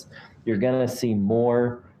this, you're going to see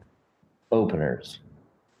more openers.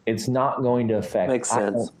 It's not going to affect. Makes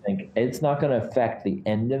sense. It's not going to affect the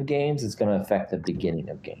end of games. It's going to affect the beginning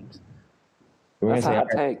of games. That's a hot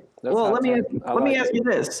take. Let me ask you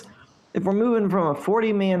this: if we're moving from a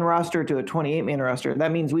 40-man roster to a 28-man roster,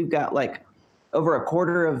 that means we've got like over a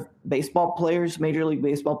quarter of baseball players, Major League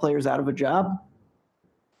Baseball players, out of a job.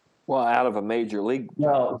 Well, out of a major league.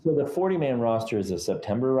 No, so the 40-man roster is a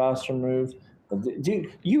September roster move.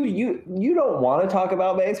 Dude, you don't want to talk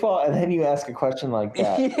about baseball, and then you ask a question like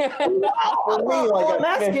that. Yeah. For me, like I'm a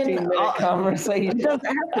asking, 15-minute conversation. It doesn't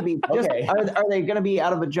have to be. Just, Okay. Are they going to be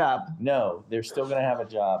out of a job? No, they're still going to have a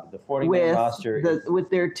job. The 40-man roster with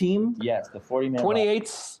their team? Yes, the 40-man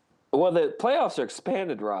 28's. Well, the playoffs are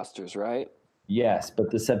expanded rosters, right? Yes, but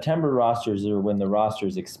the September rosters are when the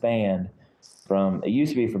rosters expand from, it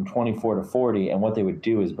used to be from 24 to 40, and what they would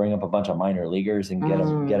do is bring up a bunch of minor leaguers and get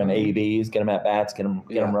them ABs, get them at bats, get them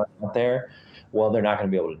running out there. Well, they're not going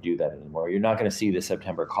to be able to do that anymore. You're not going to see the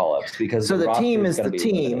September call-ups because So the team is gonna the be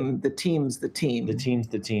team. limited. The team's the team. The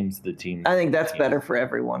team's. I think that's better for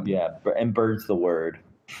everyone. Yeah, and bird's the word.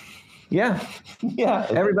 Yeah. Yeah.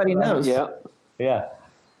 Everybody knows.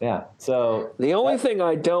 Yeah. So the only thing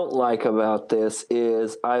I don't like about this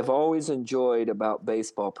is I've always enjoyed about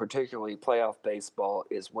baseball, particularly playoff baseball,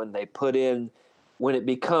 is when they put in, when it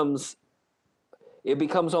becomes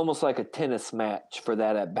almost like a tennis match for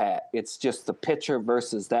that at bat. It's just the pitcher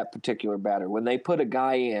versus that particular batter. When they put a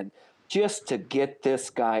guy in just to get this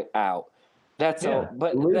guy out, that's all.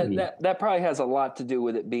 But that probably has a lot to do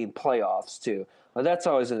with it being playoffs too. But that's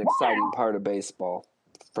always an exciting part of baseball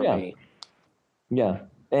for me. Yeah,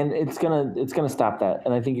 and it's gonna stop that,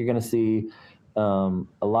 and I think you're gonna see a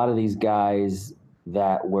lot of these guys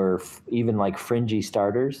that were even like fringy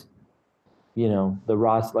starters. You know, the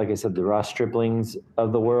Ross Striplings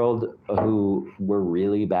of the world who were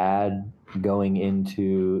really bad going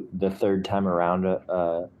into the third time around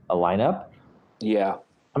a lineup. Yeah.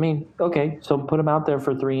 I mean, okay, so put them out there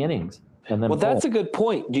for 3 innings. And then well, that's a good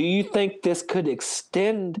point. Do you think this could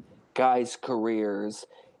extend guys' careers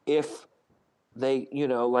if they,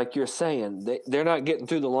 like you're saying, they're not getting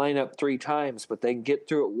through the lineup 3 times, but they can get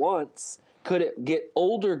through it once? Could it get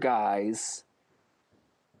older guys?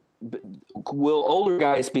 Will older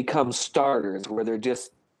guys become starters where they're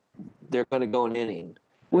going to go an inning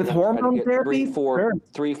with hormone therapy?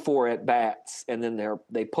 3-4 at bats, and then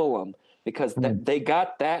they pull them because they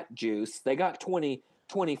got that juice. They got 20,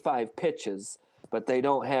 25 pitches, but they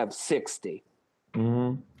don't have 60.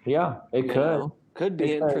 Mm-hmm. Yeah, it could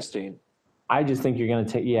be interesting. I just think you're going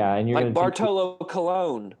to take and you're like Bartolo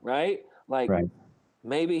Colon, right? Like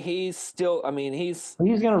maybe he's still. I mean, he's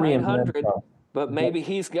going to reinvent himself. But maybe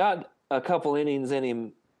he's got a couple innings in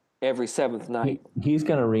him every 7th night. He's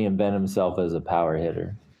going to reinvent himself as a power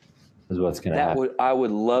hitter. Is what's going to happen. I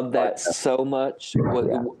would love that so much.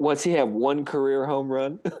 What's he have? 1 career home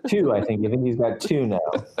run? 2, I think. I think he's got 2 now.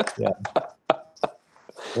 Yeah.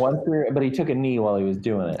 1 career, but he took a knee while he was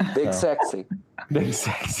doing it. Big sexy. Big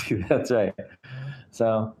sexy. That's right.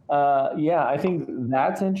 So, I think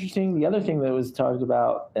that's interesting. The other thing that was talked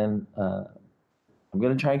about, and I'm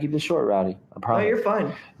going to try and keep this short, Rowdy. I promise. No, you're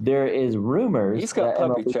fine. There is rumors. He's got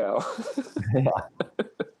puppy chow.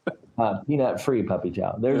 Peanut-free puppy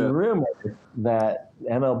chow. There's rumors that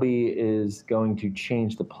MLB is going to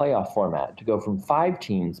change the playoff format to go from 5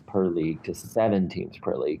 teams per league to 7 teams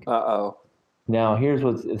per league. Uh-oh. Now, here's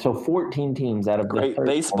 14 teams out of Great.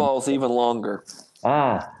 Baseball's even longer.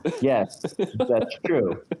 Yes, that's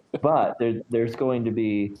true. But there's going to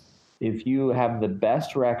be, if you have the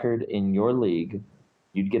best record in your league,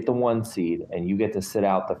 you'd get the 1 seed, and you get to sit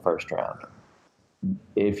out the first round.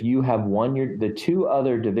 If you have won the 2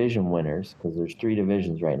 other division winners, because there's 3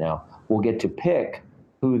 divisions right now, will get to pick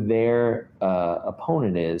who their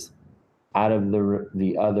opponent is out of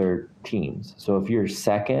the other teams. So if you're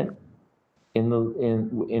second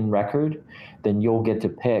in record, then you'll get to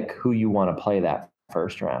pick who you want to play that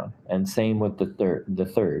first round. And same with the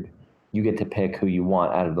third. You get to pick who you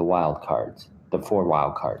want out of the wild cards, the 4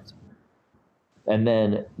 wild cards. And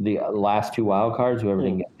then the last 2 wild cards, whoever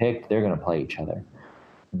didn't get picked, they're going to play each other.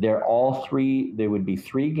 They're all 3, they would be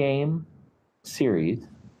 3-game series,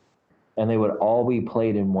 and they would all be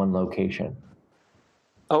played in 1 location.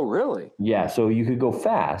 Oh, really? Yeah, so you could go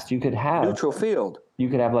fast. You could have neutral field. You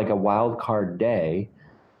could have like a wild card day,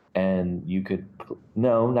 and you could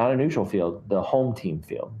not a neutral field, the home team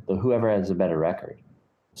field, whoever has a better record.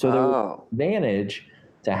 So the advantage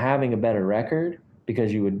to having a better record,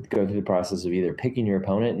 because you would go through the process of either picking your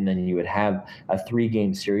opponent, and then you would have a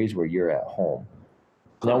 3-game series where you're at home.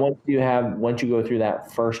 Now, once you go through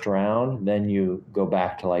that first round, then you go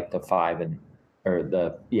back to like the 5 and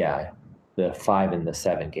the 5 and the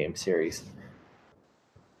 7-game series.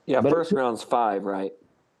 Yeah, first round's 5, right?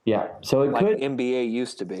 Yeah, so it could NBA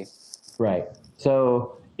used to be. Right.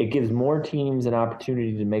 So it gives more teams an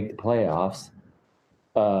opportunity to make the playoffs,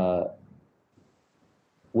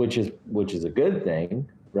 which is a good thing,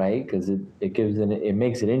 right? Because it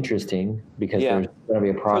makes it interesting because there's going to be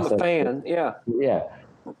a process for the fan. Yeah.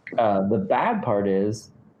 The bad part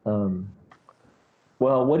is,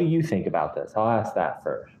 what do you think about this? I'll ask that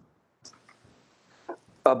first.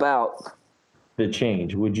 About the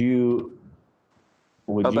change, would you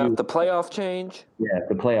the playoff change? Yeah,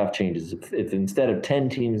 the playoff changes. If instead of 10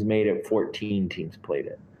 teams made it, 14 teams played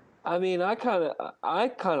it. I mean, I kind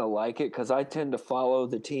of like it because I tend to follow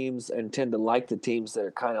the teams and tend to like the teams that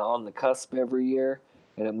are kind of on the cusp every year,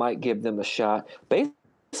 and it might give them a shot.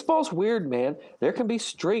 Baseball's weird, man. There can be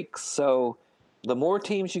streaks, so the more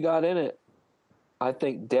teams you got in it, I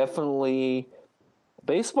think definitely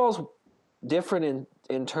baseball's different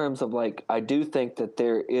in terms of like I do think that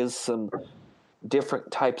there is some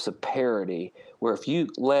different types of parity where if you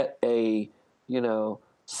let a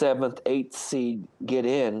seventh, eighth seed get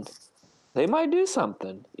in, they might do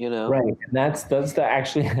something, Right. And that's the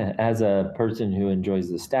actually as a person who enjoys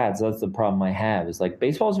the stats, that's the problem I have. Is like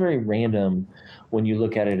baseball is very random when you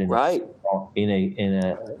look at it Right. in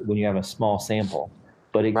a when you have a small sample,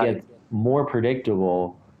 but it Right. gets more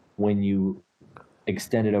predictable when you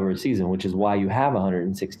extend it over a season, which is why you have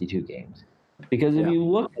 162 games. Because if Yeah. you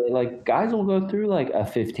look at it, like guys will go through like a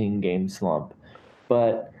 15 game slump,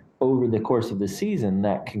 but over the course of the season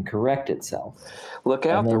that can correct itself. Look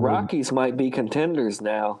out, And the then Rockies might be contenders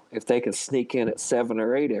now if they can sneak in at 7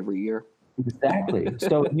 or 8 every year. Exactly.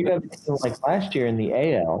 So you have like last year in the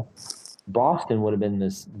AL, Boston would have been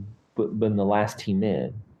the last team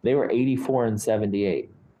in. They were 84 and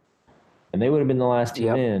 78, and they would have been the last team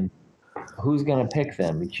Yep. in. Who's going to pick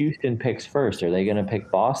them? Houston picks first. Are they going to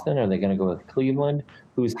pick Boston? Are they going to go with Cleveland?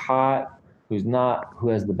 Who's hot? Who's not? Who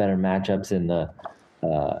has the better matchups in the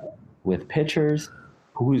with pitchers?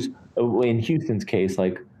 Who's in Houston's case,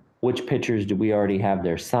 like which pitchers do we already have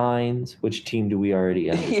their signs? Which team do we already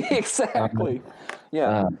understand? Exactly.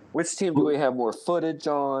 Yeah. Which team do we have more footage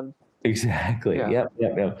on? Exactly. Yeah.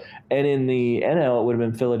 Yep. And in the NL, it would have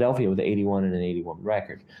been Philadelphia with 81 and an 81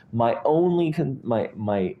 record. My only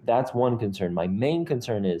that's one concern. My main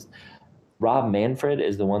concern is Rob Manfred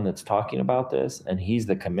is the one that's talking about this, and he's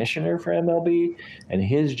the commissioner for MLB, and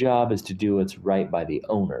his job is to do what's right by the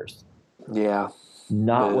owners, Yeah.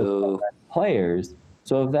 not Boo. with players.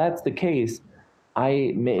 So if that's the case,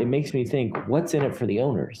 it makes me think, what's in it for the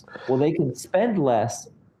owners? Well, they can spend less.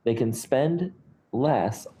 They can spend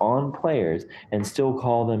less on players and still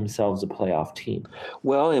call themselves a playoff team.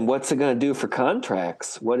 Well, and what's it going to do for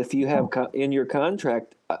contracts? What if you have in your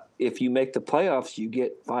contract, if you make the playoffs, you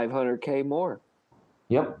get $500K more?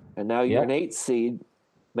 Yep. And now you're Yep. an 8 seed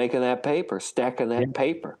making that paper, stacking that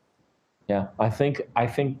paper. Yeah, I think They're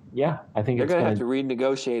it's going to have to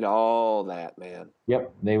renegotiate all that, man.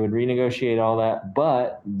 Yep, they would renegotiate all that,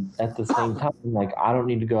 but at the same time, like I don't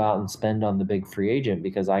need to go out and spend on the big free agent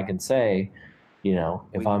because I can say,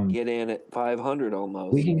 if I'm get in at 500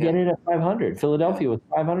 almost. we can get it at 500. Philadelphia was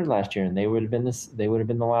 500 last year, and they would have been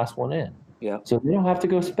the last one in. Yeah. So they don't have to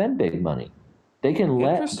go spend big money. They can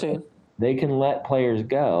let players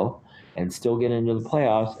go and still get into the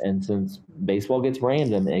playoffs. And since baseball gets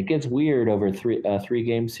random, it gets weird over a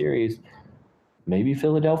 3-game series. Maybe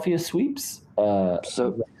Philadelphia sweeps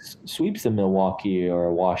in Milwaukee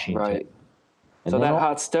or Washington. Right. And so then that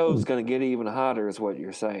hot stove's going to get even hotter, is what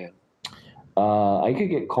you're saying. I could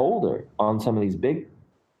get colder on some of these big.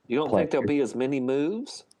 You don't think there'll be as many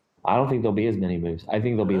moves? I don't think there'll be as many moves. I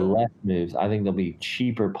think there'll be less moves. I think there'll be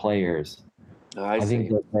cheaper players. I see. think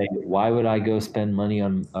they'll say, why would I go spend money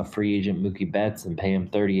on a free agent Mookie Betts and pay him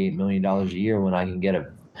 $38 million a year when I can get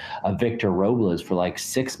a Victor Robles for like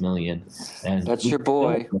 $6 million? And that's your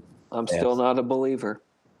boy. I'm still not a believer.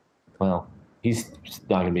 Well, he's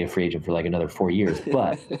not going to be a free agent for like another 4 years,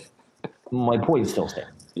 but my point still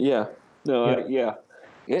stands. Yeah. No. Yeah.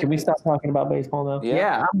 Can we stop talking about baseball now?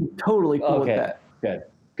 Yeah, I'm totally cool with that. Good.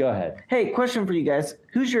 Go ahead. Hey, question for you guys: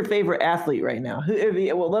 who's your favorite athlete right now?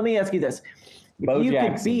 Well, let me ask you this: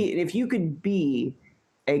 if you could be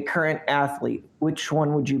a current athlete, which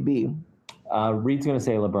one would you be? Reed's going to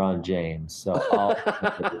say LeBron James, so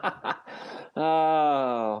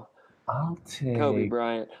I'll take Kobe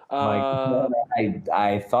Bryant.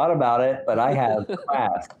 I thought about it, but I have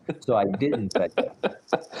class, so I didn't say it.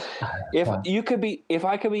 If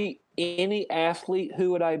I could be any athlete,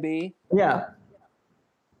 who would I be? Yeah.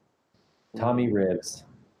 Tommy Rivers.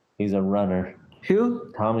 He's a runner.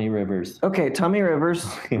 Who? Tommy Rivers. Okay, Tommy Rivers.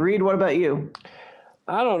 Reed, what about you?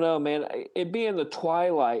 I don't know, man. It'd be in the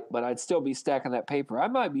twilight, but I'd still be stacking that paper. I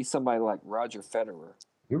might be somebody like Roger Federer.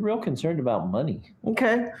 You're real concerned about money.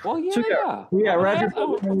 Okay. Well, yeah. Roger.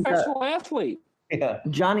 I'm a professional athlete. Yeah.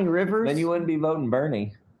 Johnny Rivers. Then you wouldn't be voting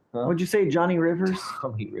Bernie. Huh? What'd you say, Johnny Rivers?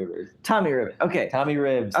 Tommy Rivers. Tommy Rivers. Okay. Tommy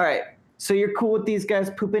Rivers. All right. So you're cool with these guys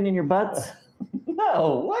pooping in your butts?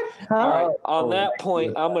 No. What? Huh? All right. On that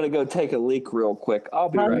point, I'm going to go take a leak real quick. I'll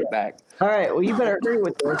be right back. All right. Well, you better hurry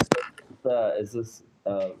with this. Is this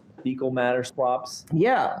fecal matter swaps?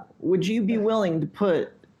 Yeah. Would you be willing to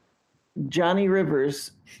put Johnny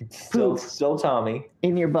Rivers Still Tommy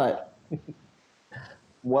in your butt?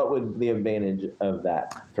 what would the advantage of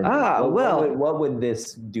that for me? What would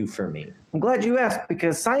this do for me? I'm glad you asked,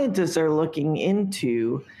 because scientists are looking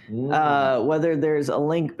into whether there's a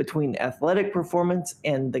link between athletic performance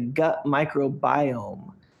and the gut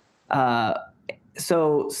microbiome.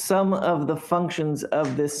 So some of the functions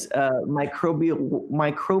of this microbial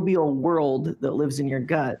world that lives in your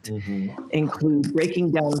gut include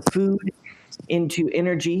breaking down food into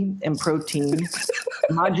energy and protein,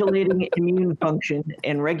 modulating immune function,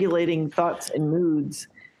 and regulating thoughts and moods,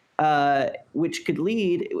 which could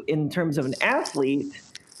lead, in terms of an athlete,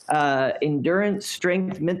 endurance,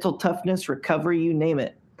 strength, mental toughness, recovery, you name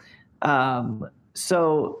it.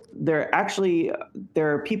 So there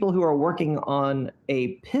are people who are working on a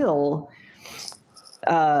pill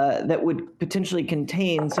that would potentially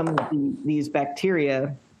contain some of these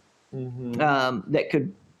bacteria that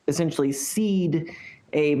could essentially seed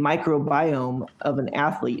a microbiome of an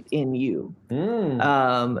athlete in you.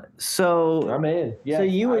 So I'm in. Yeah, so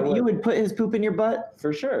you would put his poop in your butt?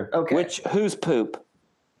 For sure. Okay. Whose poop?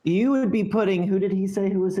 You would be putting, who did he say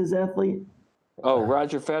who was his athlete? Oh,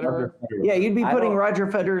 Roger Federer? Yeah, you'd be putting Roger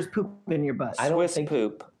Federer's poop in your butt. Swiss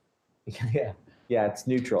poop. Yeah, it's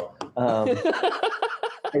neutral.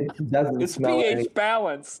 It doesn't smell. It's pH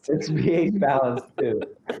balanced. It's pH balanced too.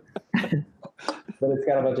 But it's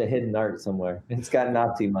got a bunch of hidden art somewhere. It's got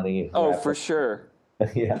Nazi money. Oh, for sure.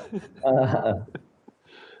 Yeah.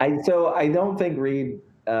 I don't think Reed.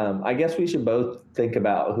 I guess we should both think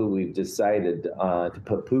about who we've decided to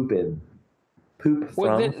put poop in.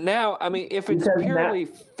 Well, then now, I mean, if it's purely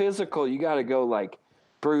physical, you got to go like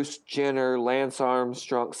Bruce Jenner, Lance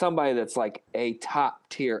Armstrong, somebody that's like a top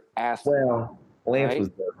tier athlete. Well, Lance was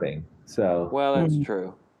doping, so. Well, that's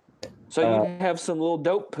true. So you have some little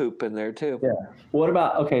dope poop in there too. Yeah. What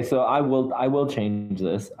about? Okay, so I will change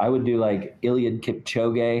this. I would do like Eliud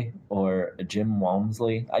Kipchoge or Jim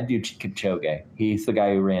Walmsley. I'd do Kipchoge. He's the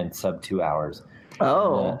guy who ran sub 2 hours.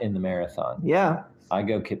 In the marathon. Yeah. I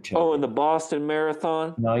go Kipchoge. Oh, in the Boston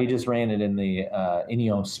Marathon? No, he just ran it in the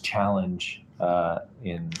Ineos Challenge.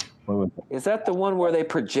 Is that the one where they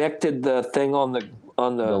projected the thing on the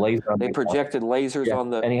laser? They projected lasers on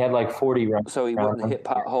the, and he had like 40 runs, so he wouldn't hit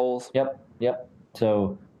potholes. Yep.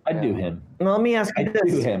 So I'd do him. Well, let me ask you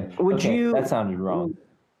this: do him. Would you? That sounded wrong.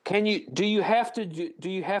 Do you have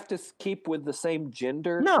to keep with the same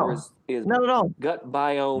gender? No, or is not at all. Gut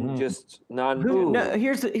biome just non? No,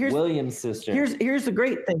 here's William's sister. Here's the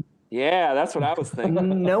great thing. Yeah, that's what I was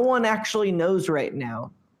thinking. No one actually knows right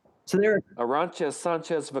now. So there are Arantxa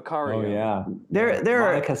Sanchez Vicario. Oh yeah. There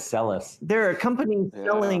Monica Seles. There are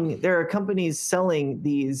companies selling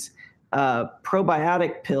these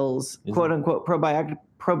probiotic pills, quote unquote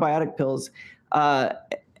probiotic pills,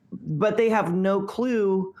 but they have no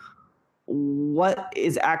clue what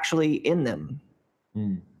is actually in them.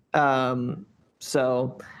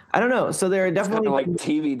 So I don't know. So there are definitely like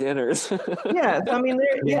TV dinners. Yeah, I mean,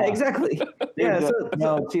 exactly. Yeah.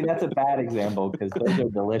 No, see, that's a bad example because those are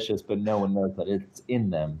delicious, but no one knows that it's in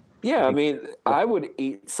them. Yeah, I mean, I would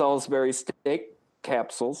eat Salisbury steak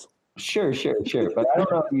capsules. Sure, but I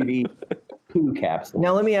don't know if you'd eat poo capsules.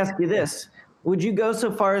 Now let me ask you this: would you go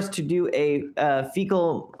so far as to do a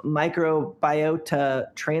fecal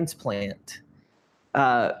microbiota transplant?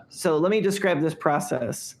 So let me describe this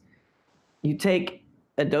process. You take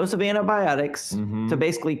a dose of antibiotics to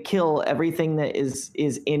basically kill everything that is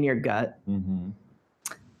in your gut.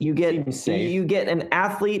 You get an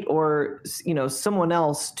athlete or someone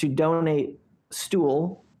else to donate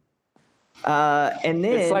stool, and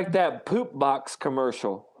then it's like that poop box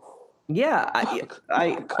commercial. Yeah,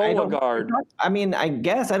 Cologuard. I mean, I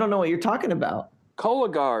guess I don't know what you're talking about.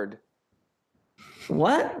 Cologuard.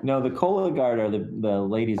 What? No, the Cologuard are the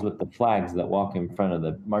ladies with the flags that walk in front of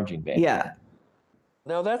the marching band. Yeah.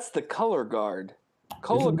 No, that's the Color Guard.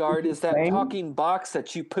 Cologuard is that talking box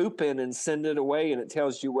that you poop in and send it away, and it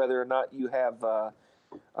tells you whether or not you have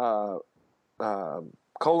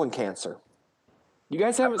colon cancer. You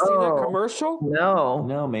guys haven't seen that commercial?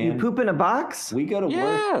 No, man. You poop in a box? We go to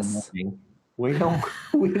work. We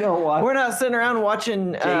don't watch. We're not sitting around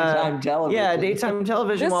watching daytime television. Yeah, daytime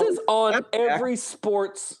television. This is on every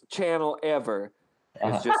sports channel ever.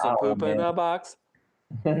 It's just a poop in a box.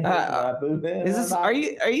 Is this? Are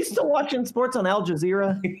you still watching sports on Al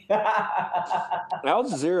Jazeera? Al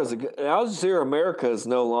Jazeera America is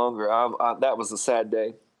no longer. That was a sad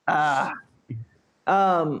day.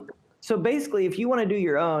 So basically, if you want to do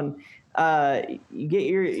your own, you get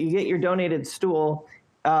your donated stool.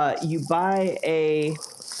 You buy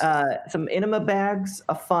some enema bags,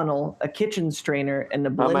 a funnel, a kitchen strainer, and a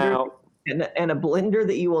blender, and a blender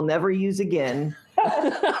that you will never use again.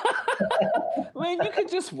 Man, you could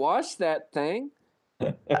just wash that thing.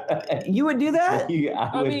 You would do that? Yeah,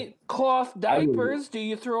 I mean, cloth I would- diapers. Do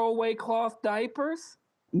you throw away cloth diapers?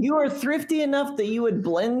 You are thrifty enough that you would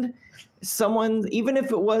blend someone, even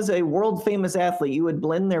if it was a world famous athlete, you would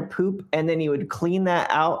blend their poop and then you would clean that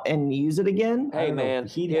out and use it again. I Hey, don't know man,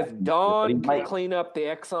 if he'd have to if do it, but he Don can might- clean up the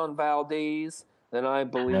Exxon Valdez, then I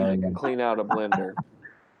believe Yeah, he yeah. can clean out a blender.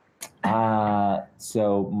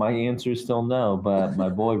 So my answer is still no, but my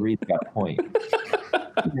boy Reed's got a point.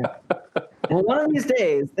 Well, one of these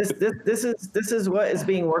days, this is what is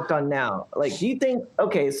being worked on now. Like, do you think?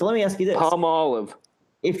 Okay, so let me ask you this: Palm olive.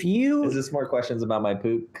 if you Is this more questions about my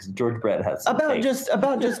poop? Because George Brett has some about takes. just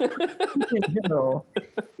in general,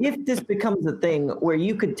 if this becomes a thing where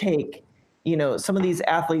you could take, some of these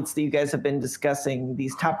athletes that you guys have been discussing,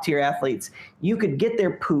 these top tier athletes, you could get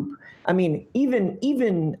their poop. I mean,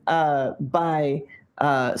 even by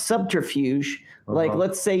subterfuge. Like,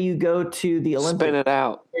 let's say you go to the Olympics. Spin it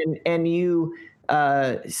out. And you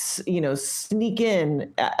sneak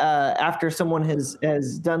in after someone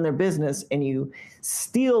has done their business and you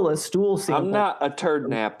steal a stool sample. I'm not a turd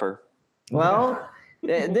napper. Well,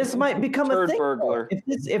 this might become a Turd thing. burglar.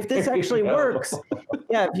 If this actually works,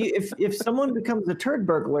 yeah. If someone becomes a turd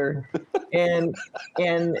burglar and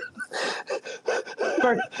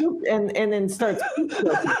starts poop and then starts poop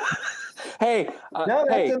smoking, Hey, No, that's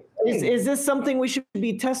hey, a thing. is this something we should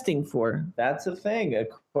be testing for? That's a thing,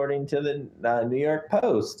 according to the New York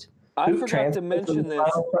Post. I Poop forgot to transfer mention is the this.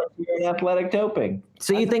 final frontier in athletic doping.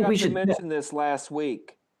 So you I think we forgot to should? mention this last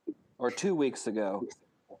week or 2 weeks ago?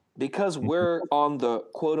 Because we're on the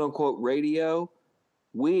quote unquote radio,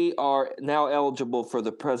 we are now eligible for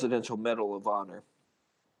the Presidential Medal of Honor.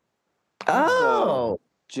 Oh,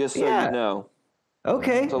 Just so Yeah. you know.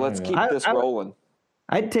 okay. So let's keep I- this I- rolling.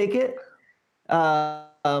 I'd take it.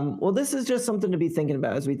 Well, this is just something to be thinking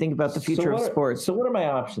about as we think about the future of sports. So what are my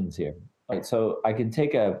options here? All right, so I can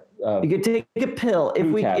take a You could take a pill if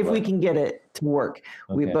Food we tablet. can get it to work.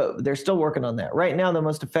 Okay. But they're still working on that. Right now, the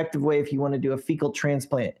most effective way if you want to do a fecal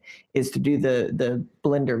transplant is to do the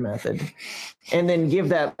blender method, and then give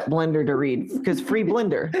that blender to Reed because free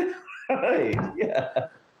blender. Right, yeah.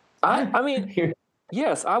 I mean, Here,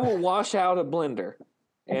 yes, I will wash out a blender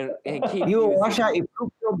and keep You will using wash it. out your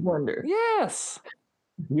poop-filled blender. Yes.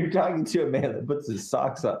 you're talking to a man that puts his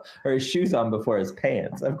socks on or his shoes on before his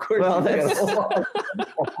pants. Of course. Well, he's that's- gonna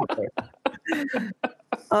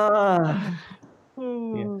Uh,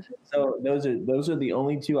 Yeah. So those are the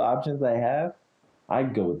only two options I have.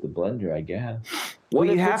 I'd go with the blender, I guess. What Well,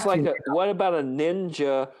 you if have it's like to. what about a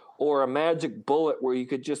ninja or a magic bullet where you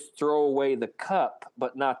could just throw away the cup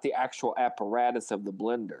but not the actual apparatus of the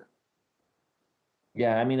blender?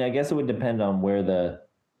 Yeah, I mean, I guess it would depend on where the,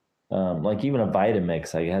 like even a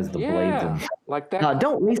Vitamix, like has the blades. Yeah, And like that. no,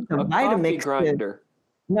 don't waste a a coffee Vitamix. grinder.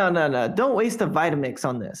 No. Don't waste a Vitamix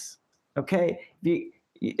on this. Okay?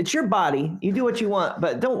 It's your body. You do what you want,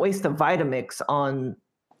 but don't waste a Vitamix on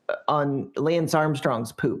Lance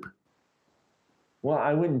Armstrong's poop. well,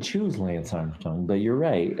 I wouldn't choose Lance Armstrong, but you're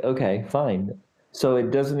right. Okay, fine. So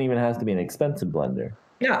it doesn't even have to be an expensive blender.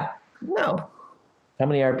 Yeah. No. How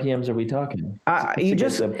many RPMs are we talking? You To get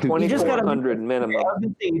just the poop- you just gotta- 2,400 minimum. I was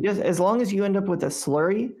gonna say, you just as long as you end up with a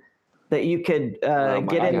slurry that you could Oh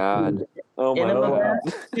get my in. God. Oh my Enema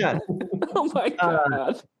god. Yeah. Oh my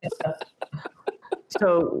god.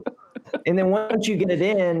 So, and then once you get it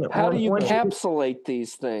in, How do you once encapsulate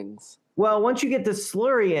these things? once you get the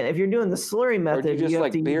slurry in, if you're doing the slurry Or method, do you just have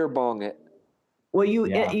like to beer bong it? Well, you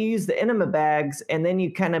Yeah. use the enema bags, and then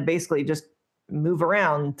you kind of basically just move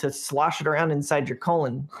around to slosh it around inside your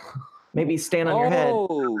colon. Maybe stand on your head.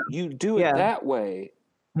 Oh, you do it Yeah. that way.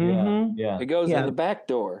 Mhm. Yeah. It goes Yeah. in the back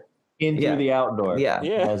door. In through Yeah. the outdoor. Yeah.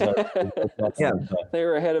 Yeah. That's Yeah. They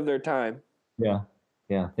were ahead of their time. Yeah.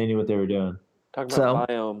 They knew what they were doing. Talking So- about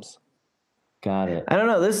biomes. Got it. I don't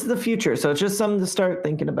know. This is the future, so it's just something to start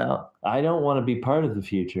thinking about. I don't want to be part of the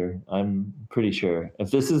future. I'm pretty sure.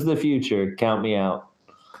 If this is the future, count me out.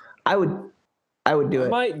 I would do I it.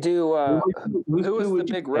 might do. Who was the would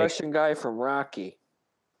you big pick? Russian guy from Rocky?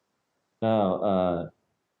 Oh,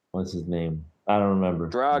 what's his name? I don't remember.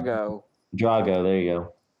 Drago. Drago. There you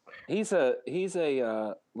go. He's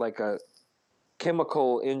a like a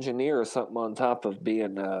chemical engineer or something on top of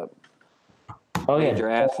being a Oh yeah, major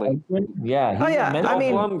athlete. Yeah. Oh, he's yeah, a I Dolph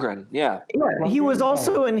mean- Lundgren. Yeah. Yeah, he was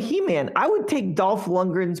also in He-Man. I would take Dolph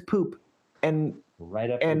Lundgren's poop and right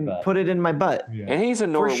up your butt. put it in my butt. And he's a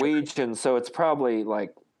For sure. Norwegian, so it's probably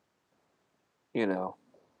like,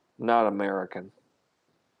 not American.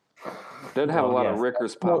 Doesn't have a lot of yes.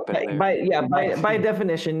 Rickers pop in there. By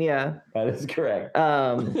definition, yeah. That is correct.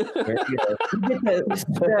 Very good.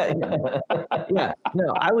 Yeah,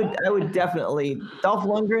 no, I would definitely Dolph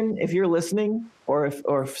Lundgren, if you're listening, or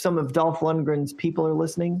if some of Dolph Lundgren's people are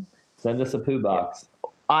listening, Send us a poo box.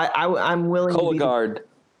 I'm willing to be Cologuard.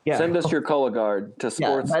 yeah. Send us your Cologuard to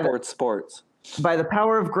sports. By the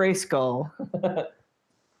power of Grayskull. All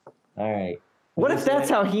right. What if that's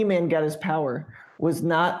how He-Man got his power? Was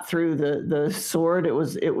not through the sword. It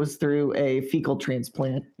was through a fecal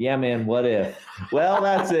transplant. Yeah, man, what if? Well,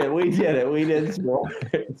 that's it. We did it. We did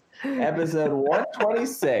sports. Episode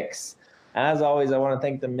 126. As always, I want to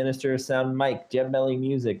thank the Minister of Sound, Mike, Jeb Melly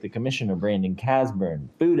Music, the Commissioner, Brandon Casburn,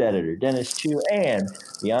 Food Editor, Dennis Chu, and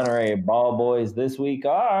the honorary ball boys this week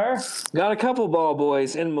are... Got a couple ball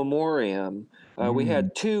boys in memoriam. We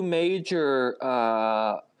had two major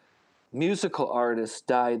musical artists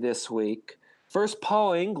die this week. First,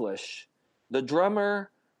 Paul English, the drummer,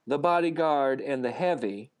 the bodyguard, and the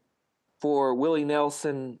heavy for Willie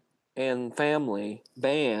Nelson and Family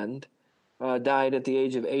Band, died at the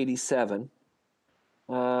age of 87,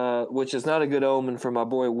 which is not a good omen for my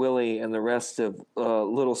boy Willie and the rest of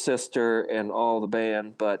Little Sister and all the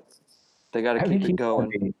band, but they got to keep it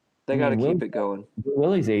going. They got to keep it going.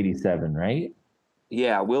 Willie's 87, right?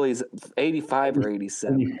 Yeah, Willie's 85 or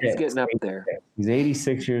 87. 86. He's getting up there. He's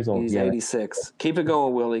 86 years old. He's 86. Keep it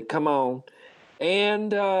going, Willie. Come on.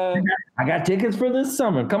 And I got tickets for this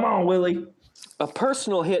summer. Come on, Willie. A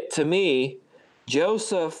personal hit to me,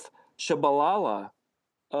 Joseph Shabalala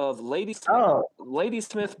of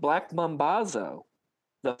Ladysmith Black Mambazo,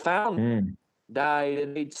 the founder, died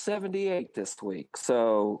at age 78 this week.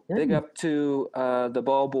 So big up to the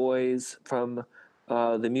ball boys from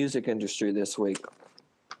the music industry this week.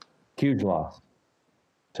 Huge loss.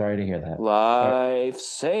 Sorry to hear that.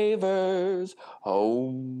 Lifesavers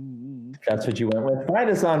home. That's what you went with. Find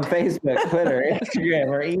us on Facebook, Twitter, Instagram,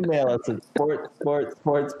 or email us at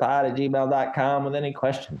sportspod@gmail.com with any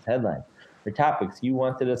questions, headlines, or topics you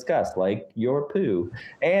want to discuss, like your poo.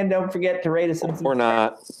 And don't forget to rate us or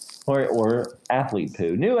not. Or athlete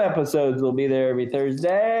poo. New episodes will be there every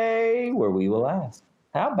Thursday where we will ask,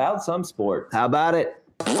 how about some sports? How about it?